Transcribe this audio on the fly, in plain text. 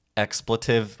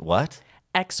Expletive what?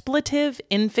 Expletive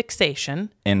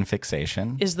infixation.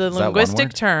 Infixation. Is the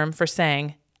linguistic term for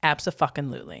saying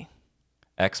abso-fucking-lutely.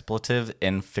 Expletive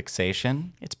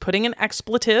infixation? It's putting an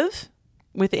expletive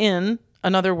within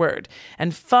another word.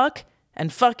 And fuck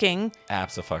and fucking.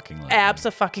 Abso-fucking-lutely.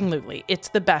 Abso-fucking-lutely. It's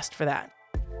the best for that.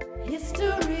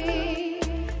 History,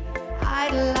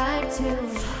 I'd like to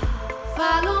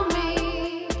follow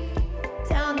me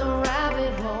down the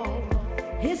rabbit hole.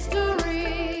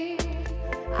 History,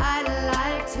 I'd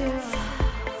like to,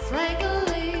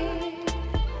 frankly,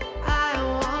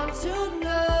 I want to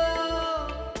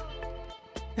know.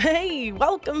 Hey,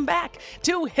 welcome back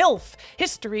to HILF,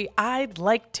 History I'd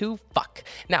Like to Fuck.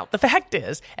 Now, the fact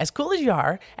is, as cool as you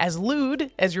are, as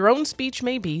lewd as your own speech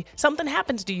may be, something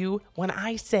happens to you when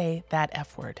I say that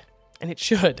F word. And it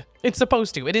should. It's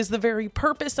supposed to. It is the very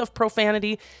purpose of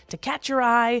profanity, to catch your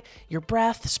eye, your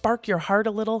breath, spark your heart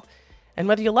a little. And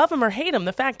whether you love them or hate them,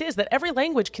 the fact is that every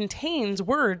language contains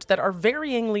words that are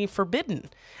varyingly forbidden.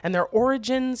 And their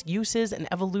origins, uses, and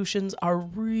evolutions are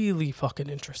really fucking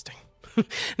interesting.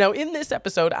 Now, in this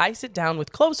episode, I sit down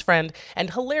with close friend and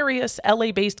hilarious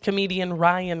LA-based comedian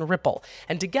Ryan Ripple,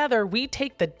 and together we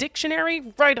take the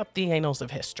dictionary right up the annals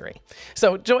of history.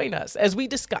 So join us as we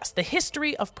discuss the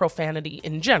history of profanity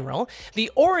in general, the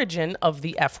origin of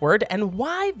the F word, and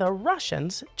why the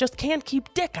Russians just can't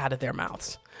keep dick out of their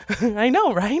mouths. I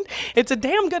know, right? It's a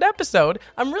damn good episode.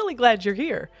 I'm really glad you're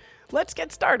here. Let's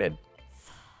get started.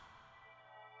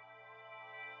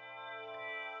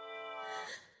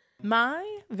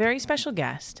 My very special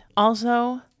guest,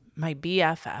 also my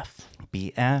BFF.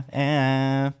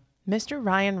 BFF. Mr.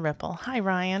 Ryan Ripple. Hi,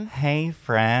 Ryan. Hey,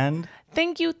 friend.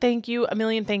 Thank you, a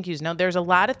million thank yous. Now, there's a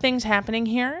lot of things happening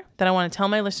here that I want to tell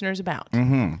my listeners about.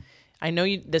 Mm-hmm. I know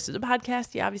this is a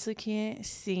podcast. You obviously can't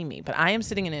see me, but I am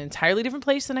sitting in an entirely different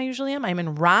place than I usually am. I'm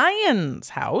in Ryan's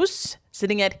house,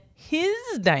 sitting at his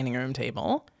dining room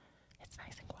table. It's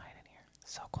nice and quiet in here.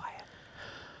 So quiet.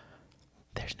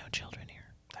 There's no children here.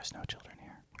 There's no children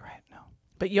here. Right, no.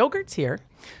 But Yogurt's here.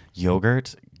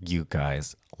 Yogurt, you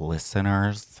guys,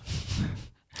 listeners.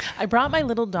 I brought my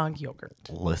little dog Yogurt.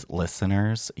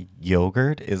 Listeners,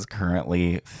 Yogurt is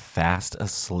currently fast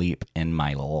asleep in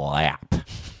my lap.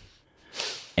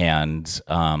 And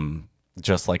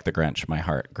just like the Grinch, my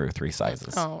heart grew 3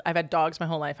 sizes. Oh, I've had dogs my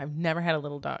whole life. I've never had a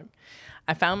little dog.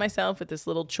 I found myself with this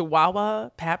little Chihuahua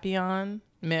Papillon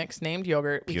mix named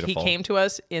Yogurt. Beautiful. He came to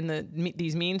us in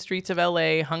these mean streets of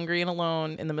LA, hungry and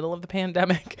alone in the middle of the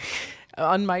pandemic,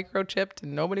 unmicrochipped,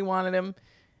 and nobody wanted him.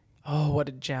 Oh, what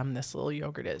a gem this little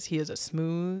Yogurt is. He is a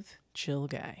smooth, chill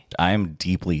guy. I am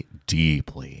deeply,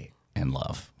 deeply in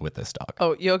love with this dog.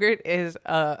 Oh, Yogurt is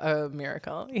a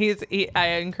miracle. I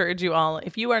encourage you all,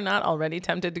 if you are not already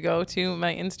tempted to go to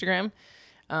my Instagram,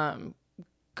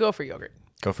 go for Yogurt.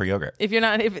 Go for Yogurt. If you're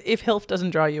not, if HILF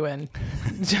doesn't draw you in,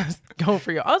 just go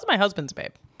for Yogurt. Also, my husband's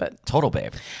babe, but Total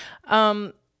babe.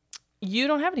 You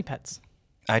don't have any pets.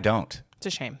 I don't. It's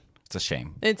a shame. It's a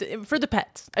shame. It's for the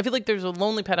pets. I feel like there's a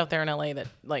lonely pet out there in LA that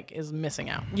like is missing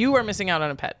out. You are missing out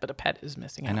on a pet, but a pet is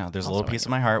missing out. I know. There's a also little piece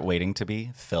of my heart waiting to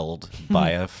be filled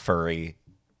by a furry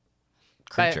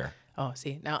creature. Oh,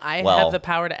 see, now I Well- have the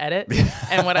power to edit,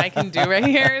 and what I can do right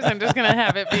here is I'm just gonna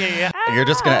have it be. You're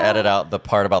just going to edit out the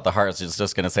part about the heart. It's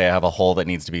just going to say I have a hole that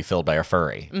needs to be filled by a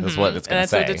furry. Is what it's And going to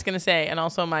that's say. what it's gonna say, and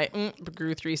also my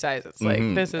grew 3 sizes. Like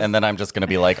this is. And then I'm just going to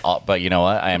be like, oh, but you know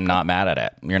what? I am not mad at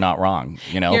it. You're not wrong.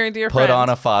 You know, You're a dear put friend. on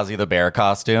a Fozzie the Bear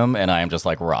costume, and I am just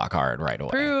like rock hard right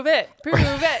away. Prove it.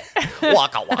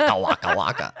 Waka, waka, waka,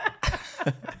 waka.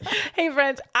 Hey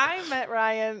friends, I met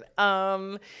Ryan.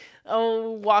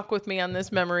 Walk with me on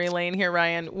this memory lane here,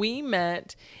 Ryan. We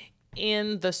met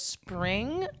in the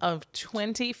spring of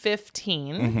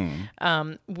 2015.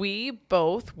 We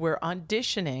both were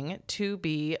auditioning to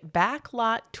be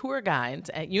backlot tour guides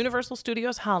at Universal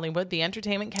Studios Hollywood, the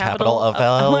entertainment capital Of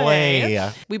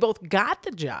LA. We both got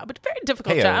the job. It's a very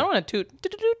difficult Hey, job. I don't want to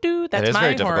toot. That's is my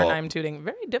very horn difficult. I'm tooting.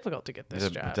 Very difficult to get this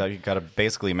job. You got to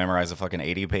basically memorize a fucking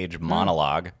 80-page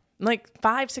monologue. Like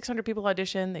 500-600 people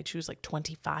audition. They choose like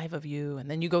 25 of you,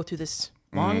 and then you go through this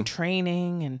long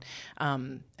training,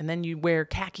 and then you wear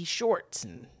khaki shorts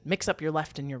and mix up your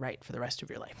left and your right for the rest of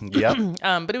your life. Yep.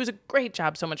 But it was a great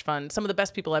job, so much fun. Some of the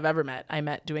best people I've ever met, I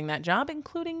met doing that job,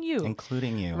 including you,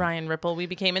 Including you. Ryan Ripple. We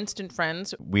became instant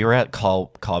friends. We were at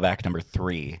callback number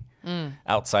 3,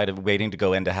 outside of waiting to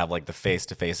go in to have like the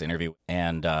face-to-face interview,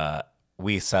 and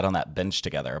we sat on that bench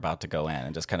together about to go in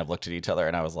and just kind of looked at each other,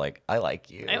 and I was like, I like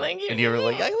you. I like you. And you were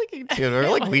like, I like you too. And we were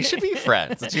like, we should be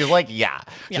friends. And she was like, yeah.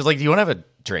 She was like, do you want to have a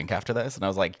drink after this? And I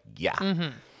was like,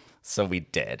 yeah. So we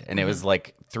did. And it was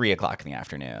like 3:00 in the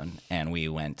afternoon, and we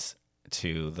went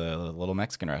to the little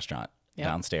Mexican restaurant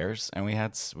downstairs, and we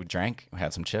drank, we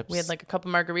had some chips. We had like a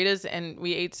couple margaritas and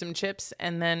we ate some chips,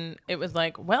 and then it was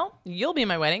like, well, you'll be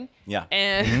my wedding. Yeah.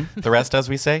 And The rest, as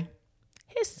we say,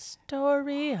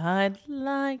 history I'd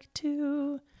like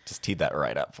to. just teed that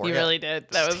right up for you. You really did.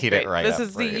 That was teed great. it right This up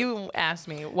is for you. you asked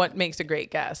me what makes a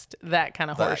great guest. That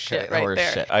kind of That horse shit kind of right horse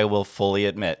there. shit. I will fully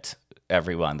admit,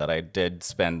 everyone, that I did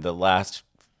spend the last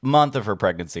month of her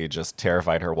pregnancy just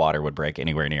terrified her water would break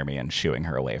anywhere near me and shooing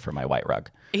her away from my white rug.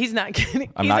 He's not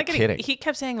kidding. I'm He's not kidding. He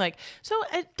kept saying like, so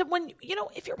when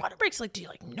if your water breaks, like, do you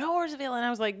like know where's available? And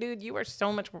I was like, dude, you are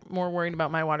so much more worried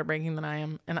about my water breaking than I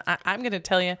am. And I'm gonna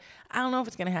tell you, I don't know if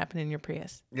it's gonna happen in your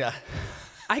Prius. Yeah.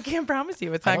 I can't promise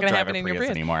you it's I not don't gonna drive happen a in your Prius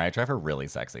Prius anymore. I drive a really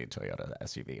sexy Toyota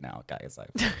SUV now, guys.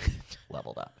 I've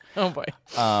leveled up. Oh boy.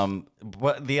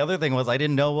 But the other thing was I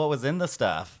didn't know what was in the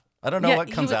stuff. I don't know Yeah, what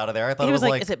he comes was- out of there. I thought he it was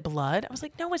like is it blood? I was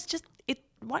like, no, it's just it.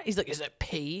 What? He's like, is it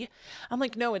pee? I'm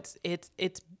like, no, it's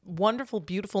wonderful,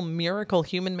 beautiful, miracle,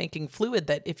 human making fluid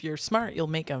that if you're smart, you'll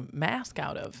make a mask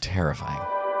out of. terrifying.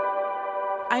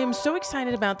 I am so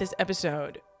excited about this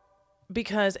episode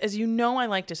because, as you know, I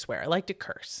like to swear. I like to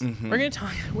curse. Mm-hmm.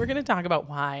 We're gonna talk about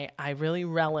why I really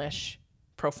relish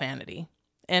profanity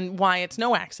and why it's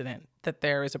no accident that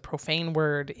there is a profane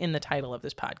word in the title of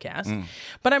this podcast. Mm.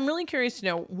 But I'm really curious to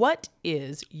know, what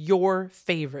is your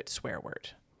favorite swear word?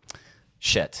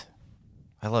 Shit.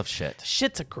 I love shit.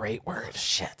 Shit's a great word.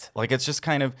 Shit. Like it's just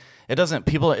kind of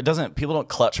people don't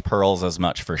clutch pearls as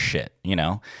much for shit, you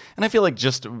know? And I feel like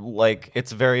just like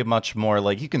it's very much more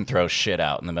like you can throw shit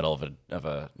out in the middle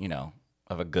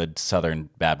of a good Southern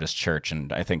Baptist church,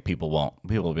 and I think people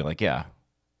will be like, yeah.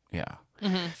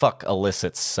 Fuck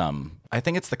elicits some. I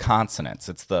think it's the consonants.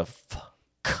 It's the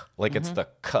fuck. Like it's the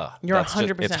k. You're That's just-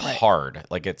 100% It's right. hard.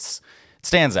 Like it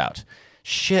stands out.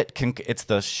 Shit can. It's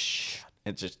the sh.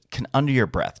 It just can under your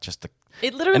breath. Just the It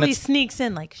and literally it's- sneaks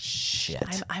in like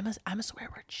shit. I'm a swear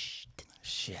word.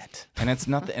 Shit. And it's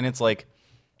nothing. And it's like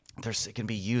it can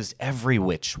be used every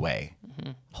which way.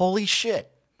 Holy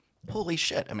shit. Holy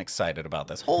shit. I'm excited about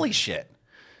this. Holy shit.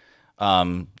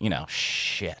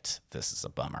 Shit. This is a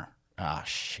bummer. Ah,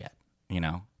 shit.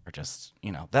 Or just,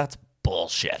 that's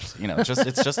bullshit.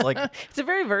 It's just like It's a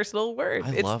very versatile word.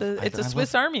 It's a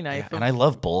Swiss Army knife. Yeah, and I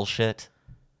love bullshit.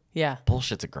 Yeah.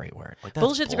 Bullshit's a great word. Like that's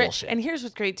Bullshit's bullshit. great. And here's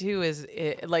what's great too is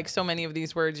like so many of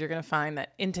these words, you're going to find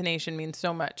that intonation means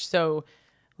so much. So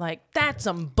like, that's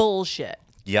some bullshit.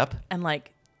 Yep. And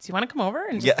like, do you want to come over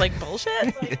and just Yeah. like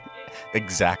bullshit? Like,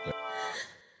 Exactly.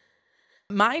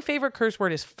 my favorite curse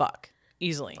word is fuck,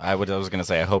 easily. I was going to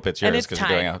say, I hope it's And yours it's because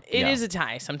you're doing tied. out. It is a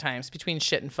tie sometimes between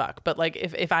shit and fuck. But like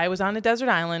if I was on a desert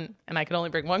island and I could only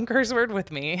bring one curse word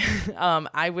with me,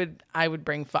 I would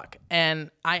bring fuck. And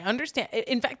I understand.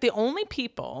 In fact, the only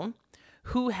people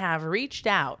who have reached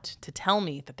out to tell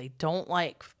me that they don't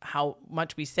like how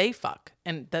much we say fuck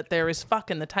and that there is fuck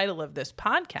in the title of this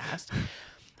podcast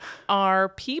are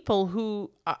people who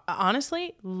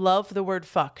honestly love the word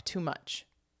fuck too much.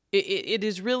 It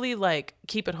is really like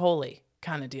keep it holy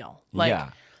kind of deal. Like, Yeah.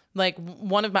 like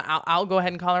one of my, I'll go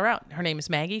ahead and call her out. Her name is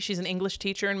Maggie. She's an English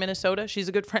teacher in Minnesota. She's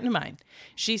a good friend of mine.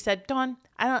 She said, Dawn,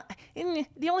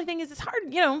 the only thing is it's hard,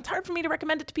 it's hard for me to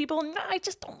recommend it to people. And I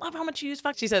just don't love how much you use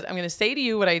fuck. She says, I'm going to say to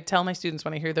you what I tell my students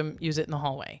when I hear them use it in the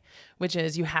hallway, which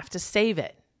is you have to save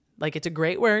it. Like it's a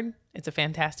great word. It's a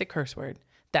fantastic curse word.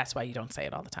 That's why you don't say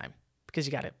it all the time, because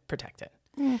you got to protect it.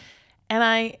 And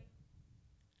I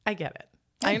get it.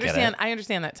 I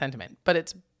understand that sentiment, but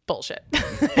it's bullshit.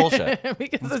 Bullshit.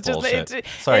 Because It's it's bullshit.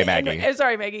 just Sorry, Maggie.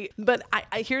 Sorry, Maggie. But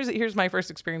here's my first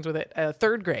experience with it.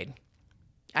 Third grade,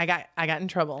 I got in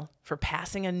trouble for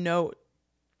passing a note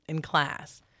in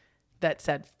class that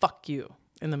said "fuck you"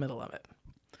 in the middle of it.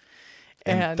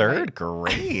 In third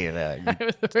grade. It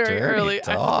was a very dirty early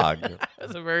dog. I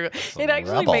was a very. It a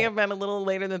actually rebel. may have been a little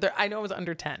later than third. I know it was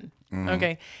under 10.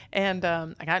 Okay, and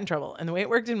I got in trouble. And the way it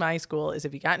worked in my school is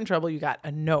if you got in trouble, you got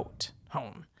a note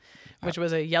home, which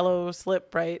was a yellow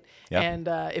slip, right? Yep. And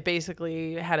it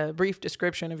basically had a brief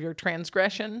description of your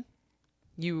transgression.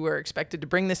 You were expected to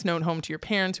bring this note home to your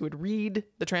parents, who would read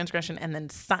the transgression and then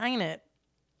sign it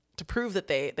to prove that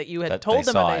you had That told they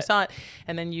them saw that they it. saw it,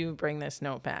 and then you bring this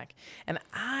note back. And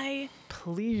I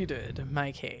pleaded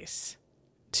my case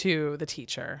to the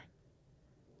teacher.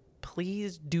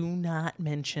 Please do not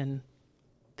mention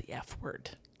the F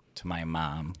word. To my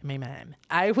mom. My mom.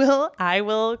 I will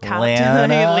call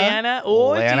Lana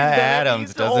Oh, she's gonna be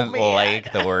Adams so doesn't mad.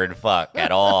 like the word fuck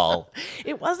at all.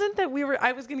 It wasn't that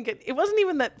it wasn't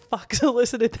even that fuck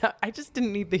solicited that. I just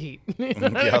didn't need the heat. You know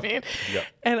what I Yep. mean? Yep.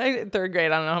 And third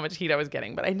grade, I don't know how much heat I was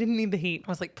getting, but I didn't need the heat.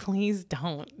 I was like, please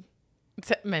don't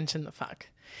mention the fuck.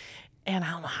 And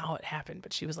I don't know how it happened,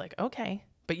 but she was like, okay,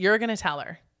 but you're going to tell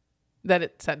her that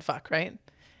it said fuck, right?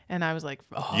 And I was like,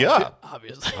 oh, Yeah.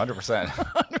 obviously. 100%.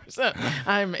 100%.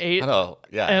 I'm 8. I know.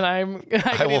 Yeah. And I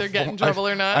can either get in trouble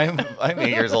or not. I'm 8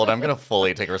 years old. I'm going to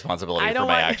fully take responsibility I for don't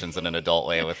my want- actions in an adult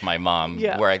way with my mom,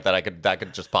 Yeah. where that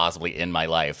could just possibly end my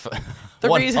life. The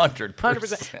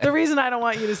 100%. The reason I don't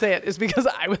want you to say it is because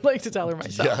I would like to tell her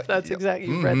myself. Yeah, That's yeah. exactly,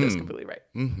 you read this completely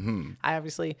right. I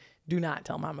obviously do not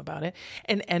tell mom about it.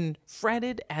 And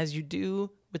fretted as you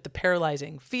do with the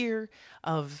paralyzing fear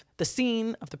of the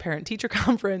scene of the parent-teacher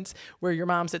conference where your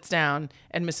mom sits down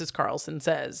and Mrs. Carlson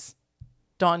says,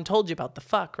 Dawn told you about the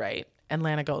fuck, right? And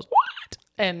Lana goes, what?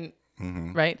 And,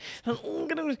 right?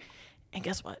 And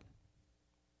guess what?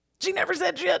 She never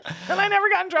said shit, and I never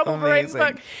got in trouble for writing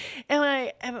fuck.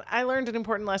 And I learned an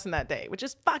important lesson that day, which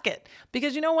is fuck it.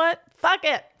 Because you know what? Fuck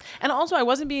it. And also, I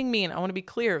wasn't being mean. I want to be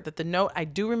clear that the note, I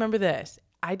do remember this.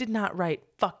 I did not write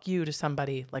fuck you to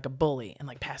somebody like a bully and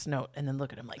like pass a note and then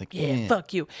look at him like yeah,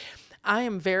 fuck you. I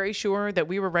am very sure that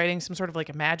we were writing some sort of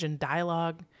like imagined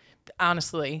dialogue,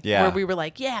 honestly, Yeah. where we were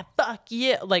like, yeah, fuck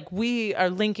yeah. Like we are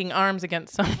linking arms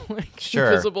against some like Sure.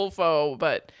 invisible foe,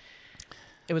 but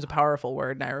it was a powerful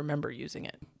word, and I remember using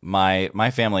it. My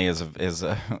family is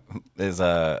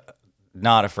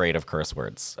not afraid of curse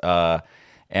words,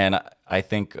 and I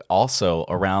think also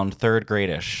around third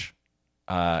grade-ish,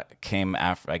 I came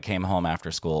home after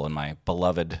school, and my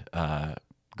beloved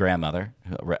grandmother,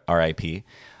 R.I.P.,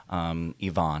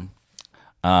 Yvonne,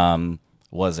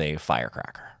 was a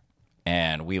firecracker,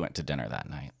 and we went to dinner that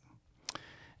night,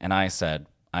 and I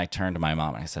turned to my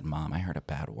mom and I said, "Mom, I heard a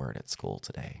bad word at school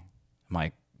today."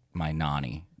 My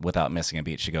nanny, without missing a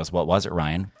beat, she goes, "What was it,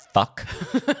 Ryan? Fuck."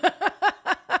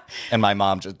 And my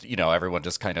mom just, everyone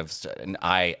just kind of, and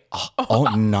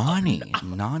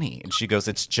nanny. And she goes,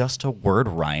 "It's just a word,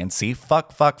 Ryan. See,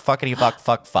 fuck,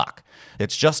 fuckity, fuck.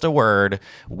 It's just a word.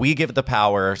 We give it the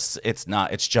power.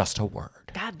 It's just a word."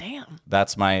 God damn.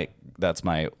 That's my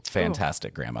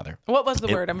fantastic grandmother. What was the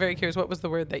word? I'm very curious. What was the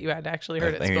word that you had actually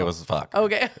heard I at think school? it was fuck.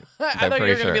 Okay. I thought you were pretty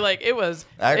going to sure. be like, it was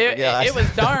Yeah, it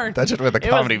was darn. That should have been the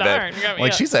It was comedy darn. bit. You got me,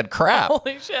 Like yeah. she said crap.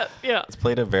 Holy shit. Yeah. It's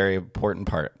played a very important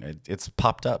part. It's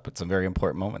popped up. It's some very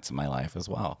important moments in my life as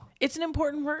well. It's an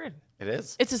important word. It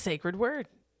is. It's a sacred word.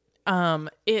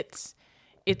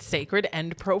 It's sacred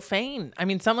and profane. I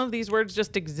mean, some of these words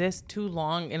just exist too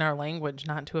long in our language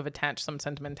not to have attached some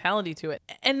sentimentality to it.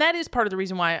 And that is part of the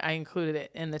reason why I included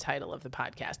it in the title of the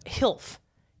podcast. HILF,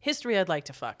 History I'd Like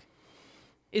to Fuck,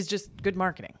 is just good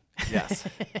marketing. Yes.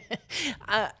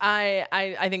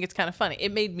 I think it's kind of funny.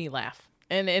 It made me laugh.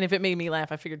 And if it made me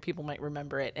laugh, I figured people might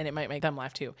remember it and it might make them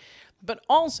laugh too. But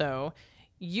also,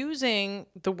 using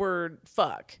the word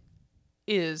fuck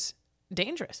is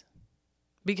dangerous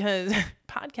because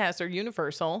podcasts are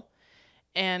universal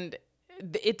and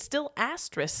it's still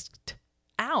asterisked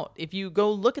out. If you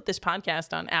go look at this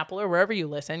podcast on Apple or wherever you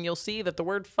listen, you'll see that the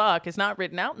word fuck is not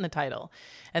written out in the title.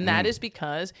 And that is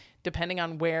because depending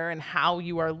on where and how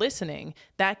you are listening,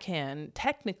 that can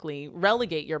technically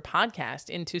relegate your podcast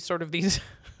into sort of these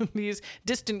these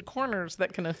distant corners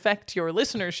that can affect your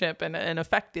listenership and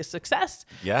affect the success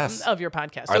Yes. of your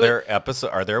podcast.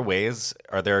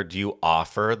 Do you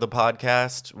offer the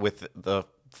podcast with the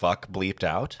fuck bleeped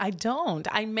out? I don't.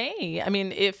 I may. I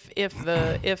mean, if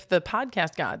the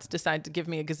podcast gods decide to give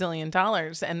me $1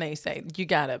 gazillion and they say you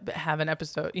gotta have an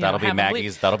episode, That'll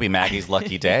be Maggie's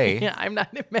lucky day. Yeah, I'm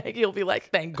not. Maggie will be like,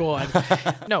 thank God.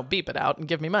 No, beep it out and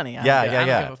give me money. I Yeah. don't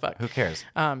give a fuck. Who cares?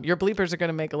 Your bleepers are going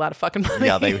to make a lot of fucking money.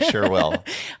 Yeah, they sure will.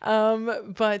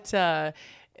 But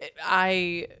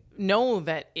I know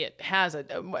that it has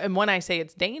and when I say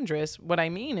it's dangerous, what I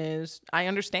mean is I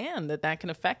understand that can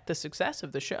affect the success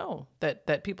of the show.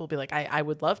 That people be like, I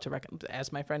would love to recommend,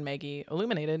 as my friend Maggie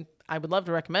illuminated, I would love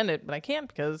to recommend it, but I can't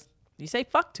because you say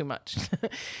fuck too much.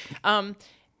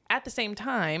 At the same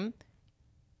time,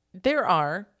 there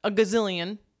are a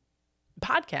gazillion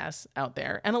podcasts out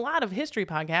there and a lot of history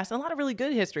podcasts and a lot of really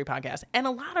good history podcasts and a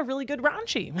lot of really good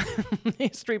raunchy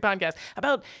history podcasts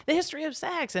about the history of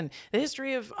sex and the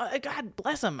history of God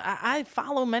bless them. I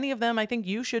follow many of them. I think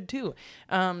you should too.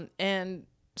 And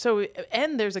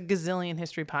there's a gazillion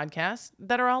history podcasts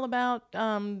that are all about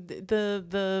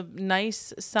the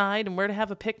nice side and where to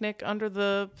have a picnic under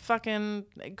the fucking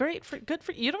good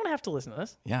for you don't have to listen to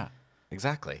this. Yeah,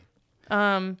 exactly.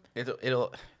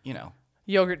 It'll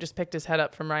Yogurt just picked his head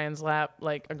up from Ryan's lap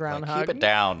like a groundhog. Keep it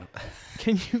down.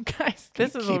 Can you guys?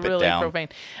 This is keep it really down. profane.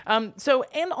 I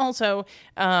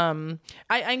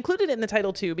included it in the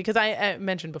title too because I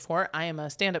mentioned before I am a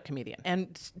stand-up comedian,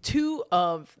 and two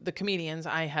of the comedians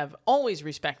I have always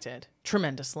respected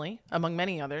tremendously, among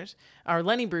many others, are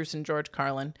Lenny Bruce and George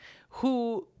Carlin,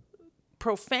 who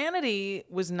profanity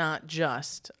was not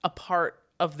just a part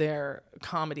of their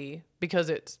comedy because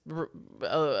it's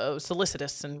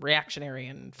solicitous and reactionary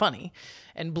and funny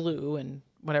and blue and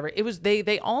whatever. It was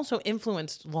they also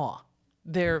influenced law.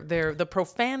 The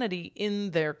profanity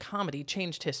in their comedy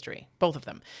changed history. Both of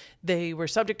them. They were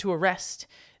subject to arrest.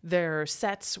 Their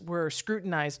sets were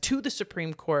scrutinized to the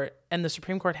Supreme Court, and the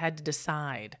Supreme Court had to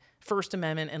decide First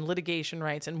Amendment and litigation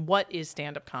rights and what is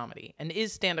stand-up comedy and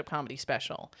is stand-up comedy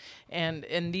special. And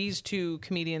these two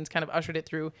comedians kind of ushered it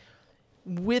through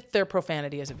with their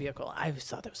profanity as a vehicle. I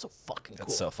thought that was so fucking cool.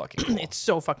 That's so fucking cool. It's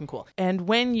so fucking cool. And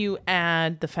when you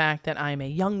add the fact that I'm a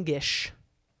youngish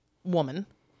woman,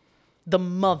 the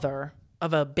mother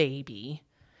of a baby,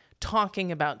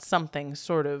 talking about something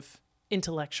sort of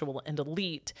intellectual and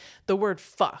elite, the word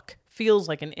fuck feels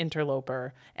like an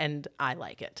interloper, and I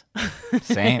like it.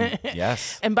 Same.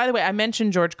 Yes. And by the way, I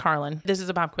mentioned George Carlin. This is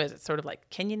a pop quiz. It's sort of like,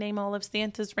 can you name all of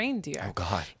Santa's reindeer? Oh,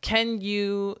 God. Can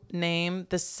you name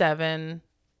the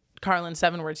Carlin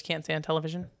 7 words you can't say on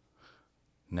television?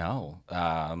 No.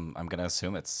 I'm going to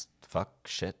assume it's fuck,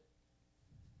 shit.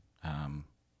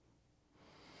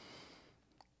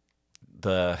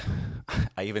 I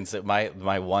even said my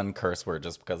one curse word,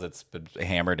 just because it's been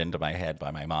hammered into my head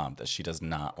by my mom, that she does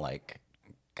not like.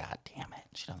 God damn it,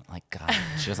 she doesn't like God.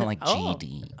 She doesn't like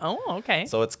GD. Oh, okay.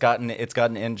 So it's gotten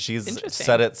in. She's Interesting.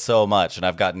 said it so much, and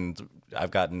I've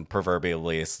gotten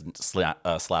proverbially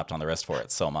slapped on the wrist for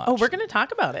it so much. Oh, we're gonna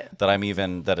talk about it.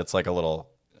 that it's like a little,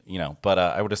 But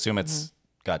I would assume it's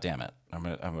God damn it.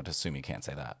 I would assume you can't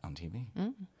say that on TV.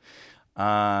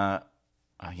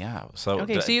 Yeah. So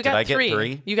Okay, so you did got I get three.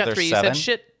 three? You got There's three. seven?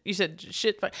 You said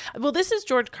shit. Well, this is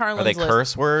George Carlin's Are they list.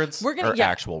 curse words We're gonna- or yeah.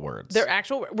 actual words? They're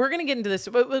actual. We're going to get into this.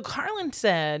 But Carlin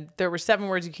said there were 7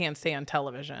 words you can't say on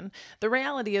television. The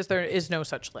reality is there is no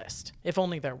such list. If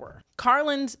only there were.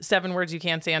 Carlin's 7 words you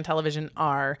can't say on television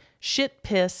are shit,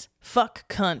 piss, fuck,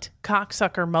 cunt,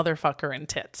 cocksucker, motherfucker, and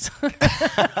tits.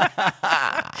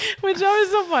 Which was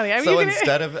so funny. I mean, So you can-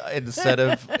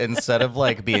 instead of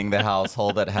like being the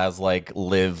household that has like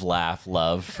live, laugh,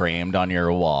 love framed on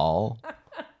your wall,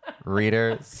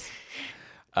 readers,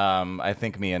 I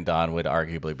think me and Don would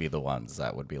arguably be the ones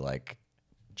that would be like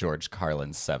George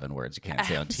Carlin's 7 words you can't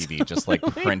say on TV, just like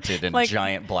printed in Like-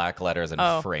 giant black letters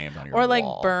and framed on your wall. or like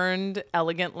burned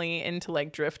elegantly into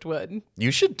like driftwood.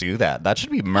 You should do that. That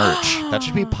should be merch. That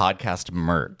should be podcast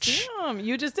merch.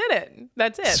 You just did it.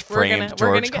 That's it. It's framed. We're George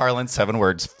gonna get Carlin's 7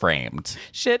 words framed.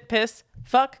 shit, piss,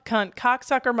 fuck, cunt,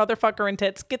 cocksucker, motherfucker, and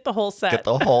tits. Get the whole set. Get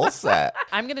the whole set.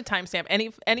 I'm going to timestamp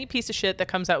any piece of shit that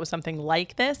comes out with something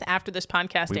like this after this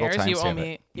podcast We will airs. You owe timestamp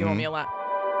me. it. You owe me a lot.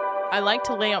 I like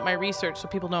to lay out my research so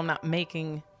people know I'm not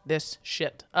making this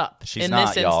shit up. She's In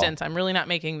not, this y'all. instance, I'm really not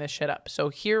making this shit up. So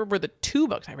here were the 2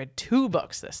 books. I read 2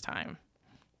 books this time,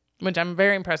 which I'm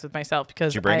very impressed with myself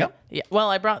because Did you bring them? Yeah. Well,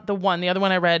 I brought the one. The other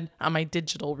one I read on my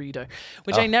digital reader,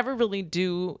 which I never really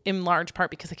do in large part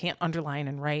because I can't underline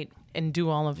and write and do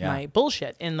all of my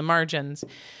bullshit in the margins.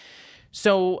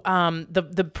 So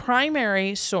the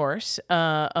primary source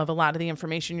of a lot of the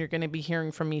information you're going to be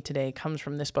hearing from me today comes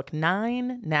from this book,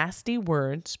 9 Nasty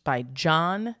Words by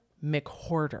John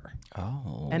McWhorter.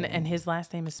 Oh. And his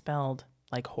last name is spelled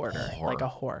like hoarder, like a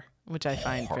whore, which I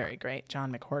find very great.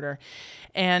 John McWhorter.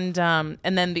 And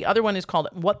then the other one is called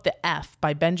What the F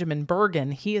by Benjamin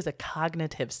Bergen. He is a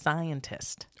cognitive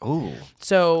scientist. Ooh.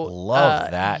 So Love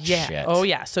that yeah. shit. Oh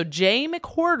yeah. So Jay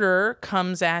McWhorter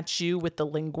comes at you with the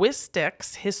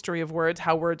linguistics, history of words,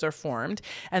 how words are formed,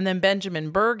 and then Benjamin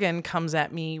Bergen comes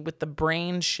at me with the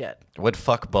brain shit. Would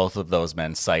fuck both of those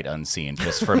men sight unseen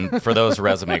just for those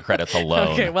resume credits alone.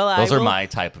 Okay, well, those I are will- my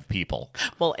type of people.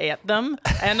 We'll at them,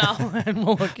 and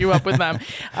we'll hook you up with them.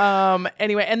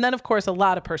 Anyway, and then of course a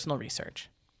lot of personal research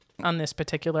on this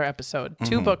particular episode.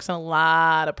 2 books and a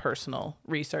lot of personal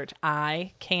research.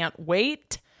 I can't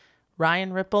wait.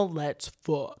 Ryan Ripple, let's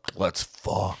fuck. Let's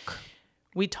fuck.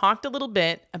 We talked a little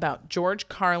bit about George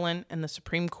Carlin and the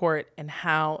Supreme Court and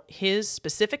how his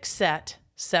specific set,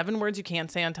 7 words you can't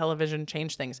say on television,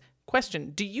 changed things.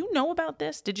 Question, do you know about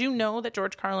this? Did you know that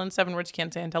George Carlin's 7 words you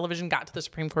can't say on television got to the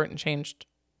Supreme Court and changed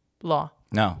law?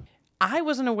 No. I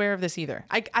wasn't aware of this either.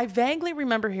 I vaguely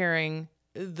remember hearing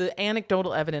the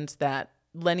anecdotal evidence that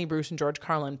Lenny Bruce and George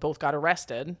Carlin both got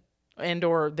arrested and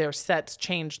or their sets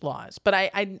changed laws. But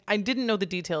I didn't know the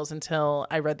details until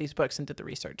I read these books and did the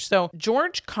research. So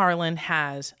George Carlin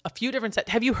has a few different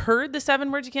sets. Have you heard the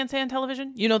 7 words you can't say on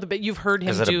television? You know the bit. You've heard him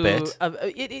Is it do. a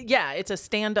bit? Yeah, it's a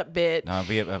stand-up bit. No, I'll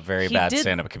be a very He bad did-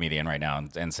 stand-up comedian right now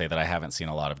and say that I haven't seen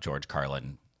a lot of George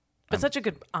Carlin. But such a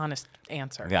good, honest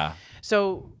answer. Yeah.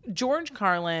 So George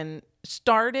Carlin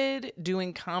started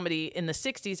doing comedy in the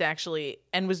 60s, actually,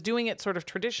 and was doing it sort of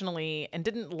traditionally and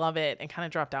didn't love it and kind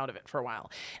of dropped out of it for a while.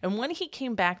 And when he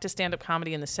came back to stand-up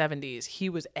comedy in the 70s, he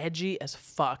was edgy as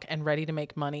fuck and ready to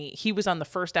make money. He was on the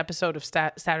first episode of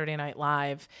Saturday Night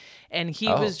Live, and he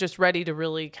was just ready to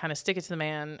really kind of stick it to the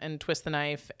man and twist the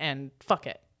knife and fuck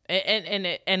it.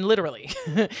 And literally.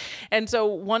 And so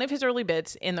one of his early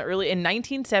bits in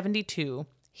 1972,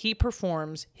 he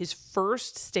performs his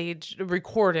first stage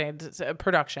recorded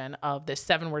production of this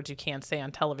 7 words you can't say on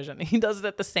television. He does it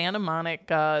at the Santa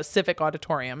Monica Civic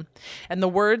Auditorium. And the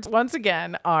words, once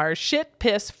again, are shit,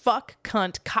 piss, fuck,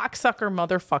 cunt, cocksucker,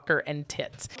 motherfucker, and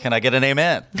tits. Can I get an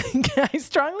amen? I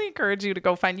strongly encourage you to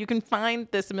go find. You can find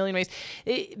this a million ways.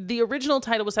 The original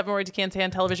title was 7 words you can't say on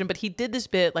television, but he did this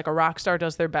bit like a rock star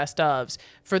does their best ofs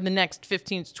for the next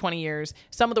 15 to 20 years.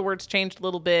 Some of the words changed a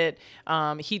little bit.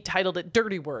 He titled it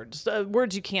Dirty Words,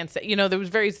 words you can't say. You know, there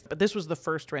was but this was the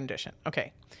first rendition.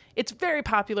 Okay. It's very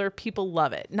popular. People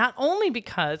love it. Not only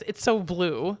because it's so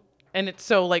blue, and it's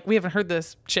so like, we haven't heard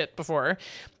this shit before,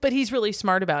 but he's really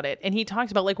smart about it. And he talks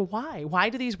about like, why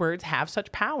do these words have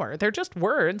such power? They're just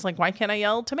words. Like, why can't I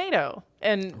yell tomato?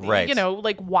 And, Right. you know,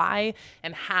 like why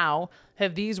and how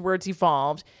have these words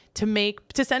evolved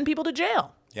to send people to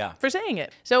jail Yeah. for saying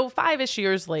it? So 5-ish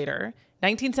years later,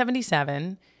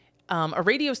 1977, a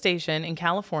radio station in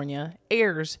California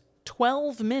airs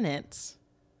 12 minutes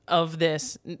of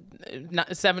this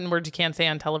 7 words you can't say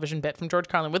on television bit from George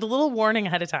Carlin with a little warning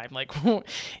ahead of time. Like,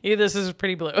 this is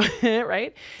pretty blue,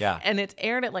 right? Yeah. And it's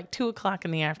aired at like 2:00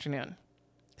 in the afternoon.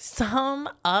 Some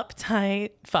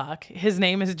uptight fuck, his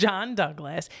name is John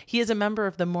Douglas. He is a member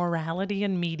of the Morality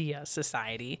and Media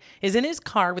Society, is in his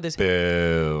car with his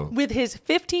Boo.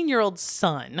 15-year-old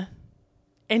son,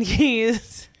 and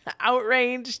he's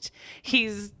outraged.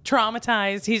 He's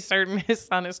traumatized. He's certain his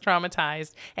son is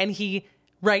traumatized, and he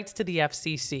writes to the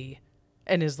FCC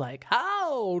and is like,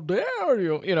 "How dare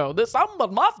you? You know,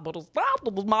 somebody must put a stop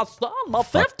to my son, my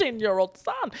 15-year-old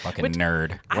son." Fucking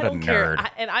nerd. I What a don't care. nerd.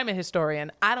 And I'm a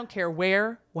historian. I don't care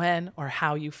where, when, or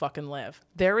how you fucking live.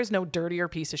 There is no dirtier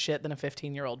piece of shit than a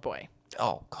 15-year-old boy.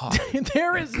 Oh, God.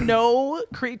 There is no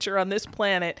creature on this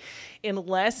planet in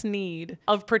less need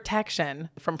of protection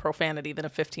from profanity than a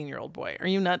 15-year-old boy. Are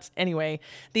you nuts? Anyway,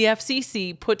 the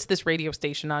FCC puts this radio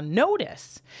station on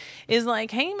notice. Is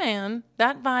like, hey, man,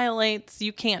 that violates,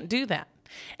 you can't do that.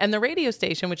 And the radio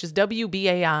station, which is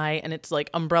WBAI, and its like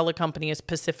umbrella company is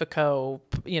Pacifico,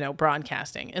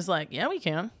 Broadcasting, is like, yeah, we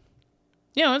can.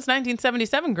 You know, it's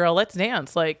 1977, girl. Let's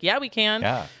dance. Like, yeah, we can.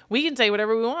 Yeah. We can say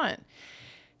whatever we want.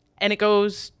 And it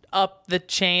goes up the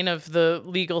chain of the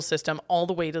legal system all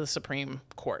the way to the Supreme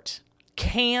Court.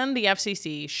 Can the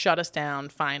FCC shut us down,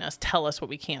 fine us, tell us what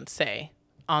we can't say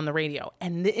on the radio?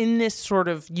 And in this sort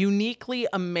of uniquely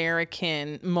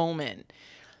American moment,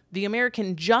 the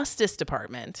American Justice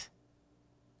Department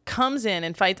comes in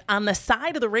and fights on the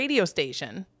side of the radio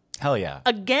station Hell yeah.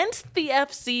 against the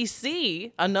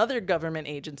FCC, another government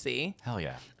agency, Hell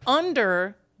yeah.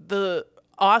 under the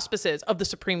auspices of the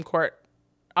Supreme Court,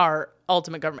 our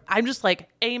ultimate government. I'm just like,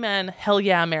 amen, hell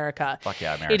yeah, America. Fuck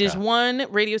yeah, America. It is one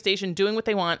radio station doing what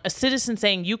they want, a citizen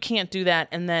saying you can't do that,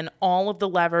 and then all of the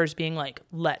levers being like,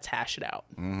 let's hash it out.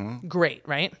 Mm-hmm. Great,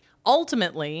 right?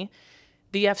 Ultimately,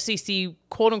 the FCC,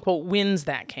 quote unquote, wins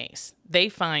that case. They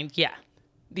find, yeah,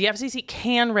 the FCC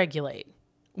can regulate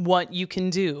what you can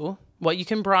do, what you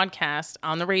can broadcast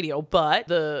on the radio, but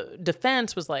the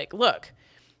defense was like, look,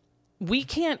 we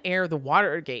can't air the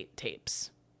Watergate tapes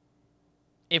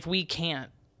if we can't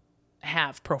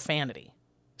have profanity.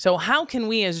 So how can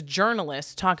we as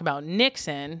journalists talk about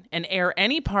Nixon and air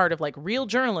any part of like real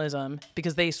journalism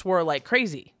because they swore like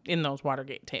crazy in those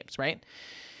Watergate tapes, right?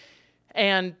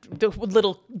 And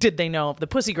little did they know of the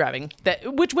pussy grabbing,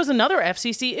 which was another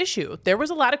FCC issue. There was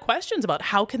a lot of questions about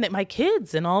how can my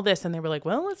kids and all this, and they were like,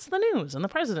 well, it's the news and the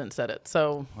president said it.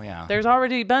 So yeah. There's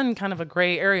already been kind of a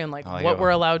gray area in like what we're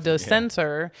allowed to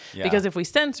censor, because if we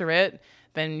censor it,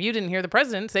 then you didn't hear the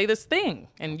president say this thing,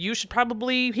 and you should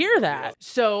probably hear that.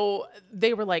 So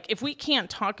they were like, if we can't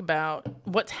talk about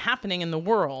what's happening in the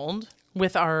world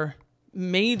with our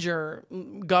major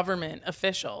government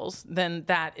officials, then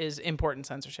that is important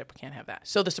censorship. We can't have that.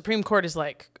 So the Supreme Court is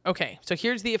like, okay, so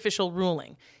here's the official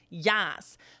ruling.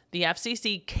 Yes, the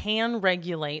FCC can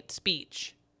regulate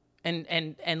speech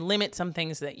and limit some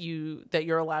things that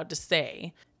you're allowed to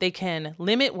say. They can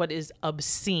limit what is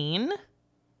obscene,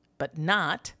 but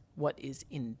not what is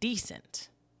indecent.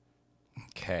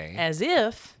 Okay. As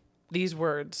if these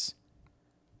words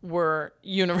were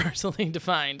universally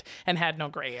defined and had no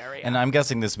gray area. And I'm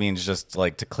guessing this means, just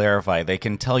like to clarify, they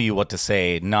can tell you what to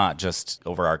say, not just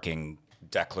overarching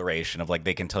declaration of like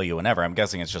they can tell you whenever. I'm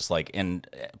guessing it's just like in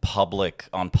public,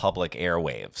 on public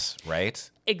airwaves,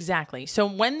 right? Exactly. So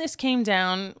when this came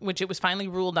down, which it was finally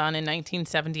ruled on in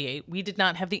 1978, we did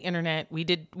not have the internet. We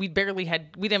didn't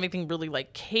have anything really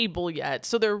like cable yet.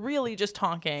 So they're really just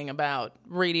talking about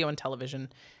radio and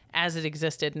television as it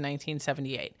existed in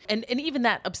 1978. And even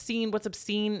that what's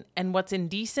obscene and what's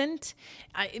indecent,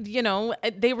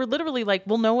 they were literally like,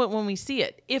 we'll know it when we see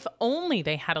it. If only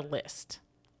they had a list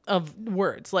of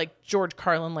words like George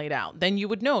Carlin laid out, then you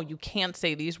would know you can't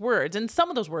say these words. And some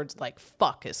of those words, like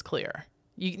fuck, is clear.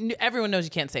 Everyone knows you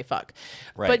can't say fuck.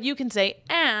 Right. But you can say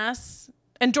ass.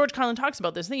 And George Carlin talks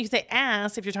about this. You can say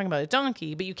ass if you're talking about a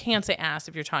donkey, but you can't say ass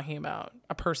if you're talking about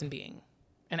a person being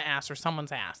an ass or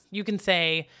someone's ass. You can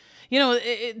say,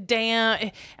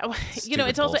 damn,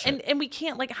 it's also, and we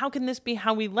can't, like, how can this be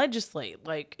how we legislate?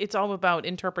 Like, it's all about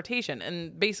interpretation.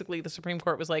 And basically the Supreme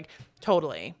Court was like,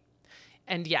 totally.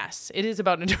 And yes, it is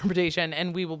about interpretation,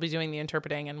 and we will be doing the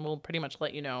interpreting, and we'll pretty much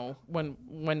let you know when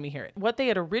we hear it. What they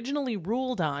had originally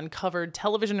ruled on covered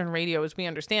television and radio as we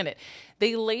understand it.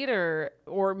 They later,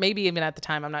 or maybe even at the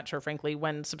time, I'm not sure, frankly,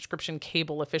 when subscription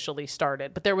cable officially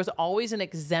started, but there was always an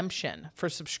exemption for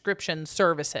subscription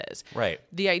services. Right.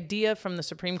 The idea from the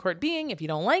Supreme Court being, if you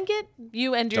don't like it,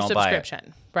 you end your Don't buy it.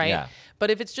 subscription, right? Yeah. But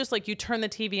if it's just like you turn the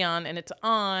TV on and it's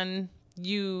on,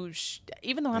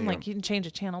 even though I'm like, you can change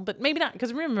a channel, but maybe not,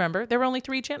 because remember, there were only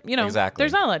 3 channels. Exactly.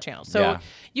 There's not a lot of channels. So Yeah.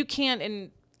 you can't,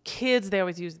 and kids, they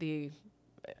always use the,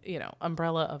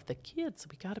 umbrella of the kids. So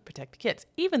we got to protect the kids.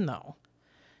 Even though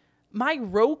my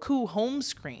Roku home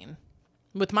screen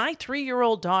with my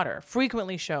 3-year-old daughter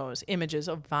frequently shows images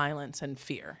of violence and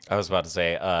fear. I was about to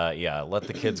say, let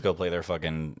the kids go play their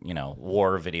fucking,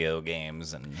 war video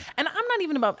games. And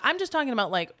I'm just talking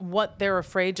about like what they're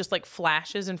afraid, just like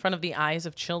flashes in front of the eyes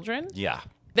of children. yeah.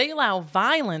 They allow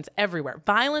violence everywhere.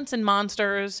 Violence and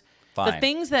monsters. Fine. The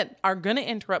things that are going to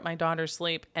interrupt my daughter's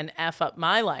sleep and F up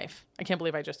my life. I can't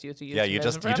believe I just used to use. Yeah, you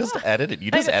just edited.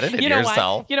 You just edited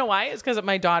yourself. Why? You know why? It's because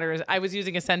my daughter. I was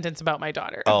using a sentence about my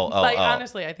daughter.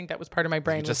 Honestly, I think that was part of my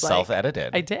brain. You just was like,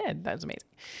 self-edited. I did. That was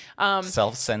amazing.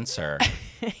 Self-censor.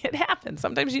 It happens.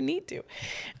 Sometimes you need to.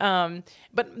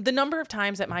 But the number of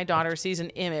times that my daughter sees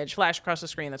an image flash across the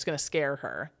screen that's going to scare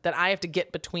her, that I have to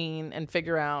get between and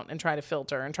figure out and try to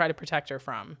filter and try to protect her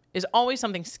from, is always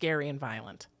something scary and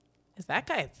violent. Is that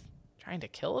guy trying to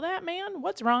kill that man?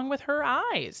 What's wrong with her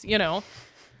eyes?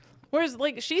 Whereas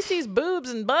like she sees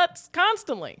boobs and butts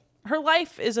constantly. Her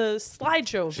life is a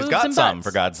slideshow of She's boobs got and some, butts.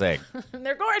 for God's sake.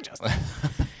 They're gorgeous.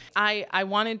 I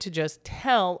wanted to just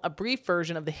tell a brief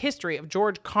version of the history of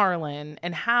George Carlin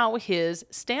and how his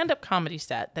stand-up comedy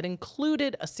set that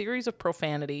included a series of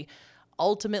profanity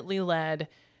ultimately led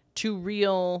to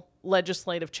real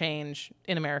legislative change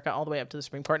in America all the way up to the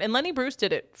Supreme Court. And Lenny Bruce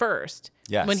did it first.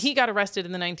 Yes. When he got arrested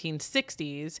in the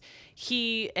 1960s,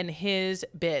 he and his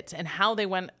bits and how they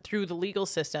went through the legal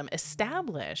system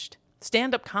established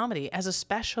stand-up comedy as a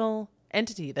special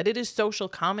entity, that it is social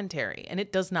commentary and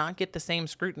it does not get the same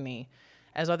scrutiny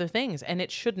as other things, and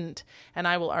it shouldn't. And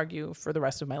I will argue for the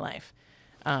rest of my life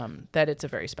that it's a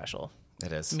very special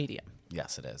medium.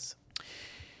 Yes, it is.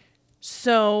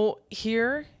 So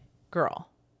here, girl,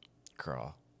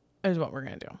 is what we're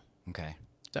going to do. Okay.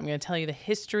 So I'm going to tell you the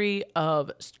history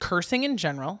of cursing in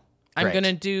general. I'm Great. going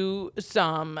to do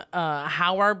some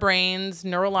how our brains,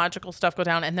 neurological stuff go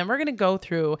down. And then we're going to go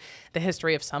through the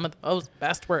history of some of those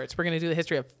best words. We're going to do the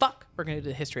history of fuck. We're going to do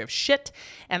the history of shit.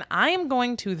 And I am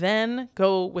going to then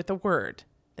go with a word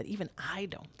that even I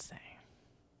don't say.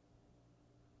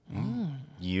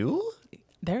 You?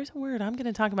 There's a word I'm going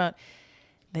to talk about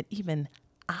that even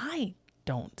I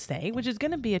don't say, which is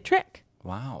going to be a trick.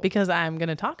 Wow. Because I'm going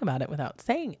to talk about it without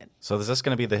saying it. So is this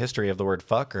going to be the history of the word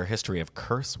fuck or history of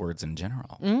curse words in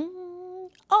general?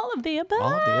 All of the above.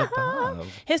 All of the above.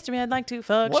 History, I'd like to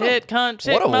fuck, shit, cunt,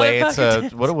 shit, What a way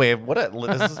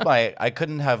motherfucker. this is my, I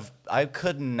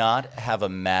could not have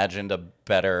imagined a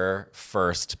better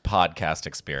first podcast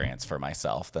experience for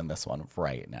myself than this one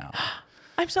right now.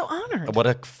 I'm so honored. What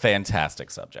a fantastic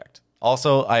subject.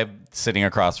 Also, I'm sitting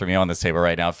across from you on this table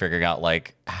right now, figuring out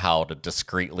like how to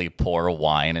discreetly pour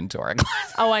wine into our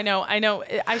glass. Oh, I know.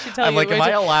 I should tell I'm you. like, am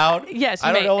I allowed? Yes, you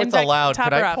I don't may. know In what's fact, allowed. top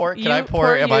Can her I off. pour? Can You I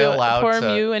pour? Am I allowed pour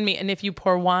to? you and me. And if you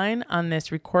pour wine on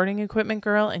this recording equipment,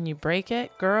 girl, and you break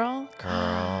it, girl.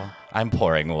 Girl, I'm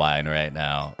pouring wine right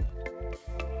now.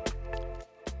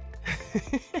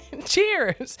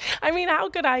 Cheers. I mean, how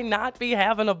could I not be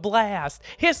having a blast?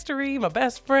 History, my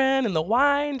best friend, and the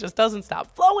wine just doesn't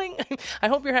stop flowing. I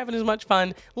hope you're having as much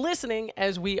fun listening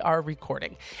as we are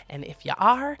recording. And if you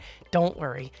are, don't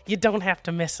worry. You don't have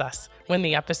to miss us when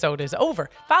the episode is over.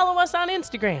 Follow us on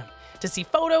Instagram to see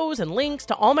photos and links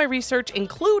to all my research,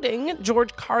 including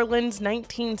George Carlin's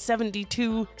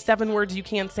 1972 7 words you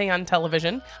can't say on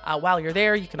television. While you're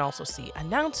there, you can also see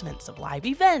announcements of live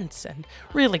events and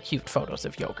really cute photos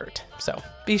of yogurt. So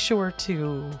be sure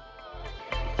to...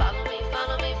 Follow me,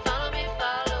 follow me, follow me,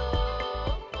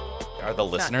 follow. Are the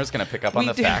listeners going to pick up on We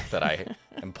the do. fact that I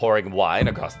am pouring wine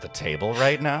across the table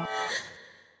right now?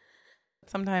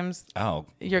 Sometimes Oh,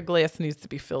 your glass needs to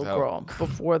be filled, Oh. girl,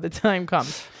 before the time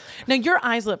comes. Now, your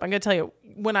eyes lit up. I'm going to tell you,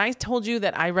 when I told you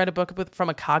that I read a book from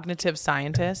a cognitive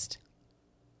scientist,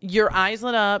 your eyes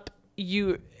lit up.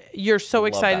 You're so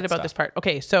excited that about stuff. this part.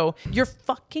 Okay, so your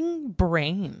fucking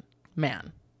brain,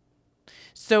 man.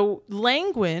 So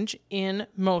language in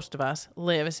most of us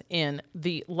lives in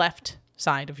the left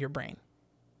side of your brain.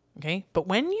 Okay? But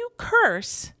when you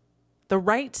curse, the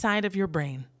right side of your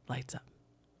brain lights up.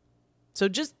 So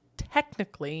just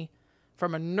technically,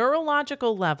 from a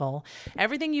neurological level,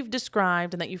 everything you've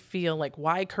described and that you feel like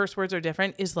why curse words are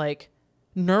different is like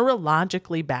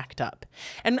neurologically backed up.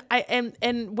 And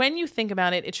when you think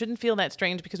about it, it shouldn't feel that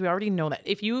strange because we already know that.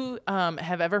 If you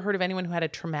have ever heard of anyone who had a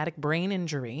traumatic brain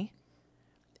injury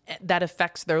that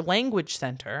affects their language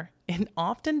center, it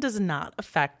often does not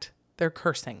affect their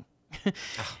cursing.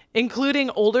 Including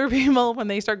older people, when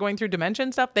they start going through dementia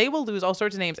and stuff, they will lose all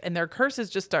sorts of names and their curses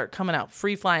just start coming out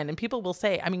free flying. And people will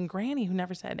say, I mean, Granny, who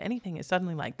never said anything, is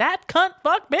suddenly like, that cunt,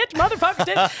 fuck, bitch, motherfucker,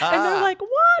 did. And they're like,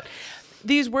 what?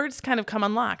 These words kind of come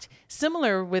unlocked.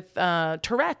 Similar with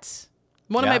Tourette's.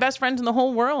 One of Yeah. my best friends in the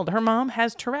whole world, her mom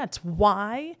has Tourette's.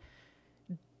 Why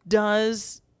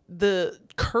does the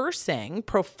cursing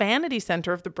profanity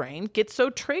center of the brain get so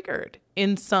triggered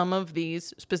in some of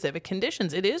these specific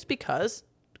conditions? It is because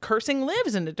cursing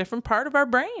lives in a different part of our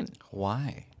brain.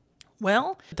 why?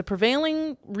 Well, the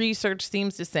prevailing research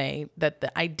seems to say that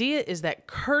the idea is that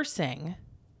cursing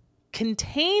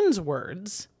contains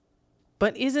words,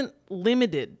 but isn't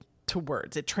limited to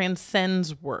words. It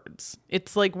transcends words.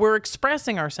 It's like we're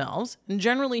expressing ourselves, and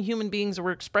generally human beings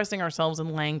we're expressing ourselves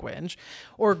in language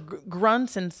or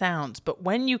grunts and sounds. But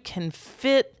when you can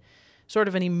fit sort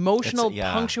of an emotional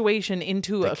yeah. punctuation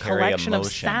into They a carry collection of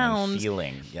emotion and sounds,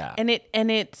 feeling. Yeah.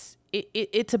 and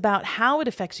it's about how it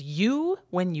affects you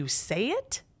when you say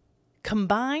it,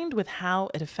 combined with how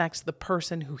it affects the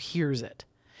person who hears it.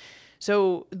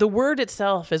 So the word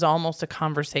itself is almost a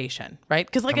conversation, right?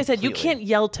 Because like I said, you Completely. can't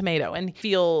yell tomato and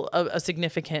feel a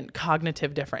significant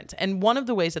cognitive difference. And one of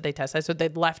the ways that they test, so they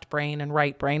left brain and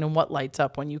right brain and what lights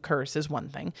up when you curse is one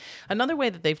thing. Another way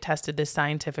that they've tested this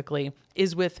scientifically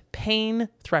is with pain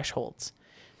thresholds.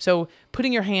 So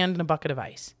putting your hand in a bucket of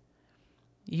ice.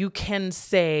 You can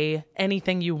say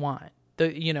anything you want.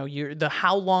 The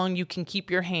how long you can keep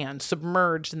your hand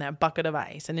submerged in that bucket of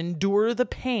ice and endure the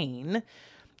pain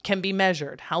can be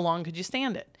measured. How long could you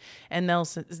stand it? And they'll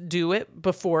do it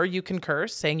before you can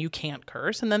curse, saying you can't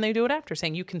curse. And then they do it after,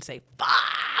 saying you can say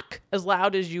fuck as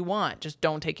loud as you want. Just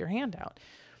don't take your hand out.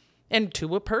 And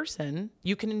to a person,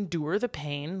 you can endure the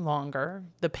pain longer.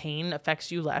 The pain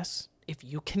affects you less if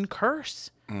you can curse.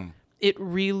 It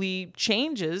really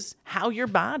changes how your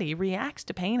body reacts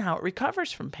to pain, how it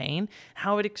recovers from pain,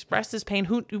 how it expresses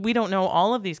pain. We don't know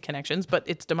all of these connections, but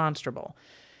it's demonstrable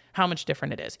how much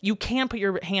different it is. You can put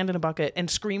your hand in a bucket and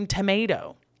scream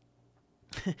tomato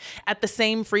at the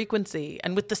same frequency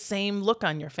and with the same look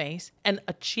on your face and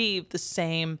achieve the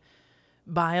same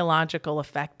biological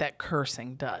effect that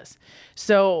cursing does.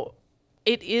 So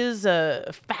it is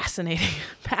a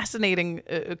fascinating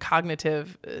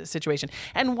cognitive situation.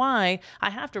 And why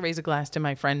I have to raise a glass to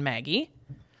my friend Maggie,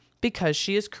 because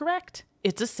she is correct.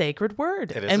 It's a sacred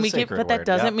word. It is and a we sacred but that word,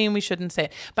 doesn't yep. mean we shouldn't say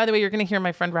it. By the way, you're going to hear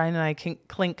my friend Ryan and I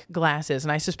clink glasses.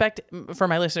 And I suspect for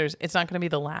my listeners, it's not going to be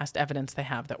the last evidence they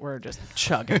have that we're just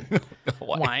chugging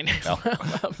wine.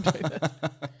 I'm doing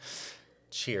this.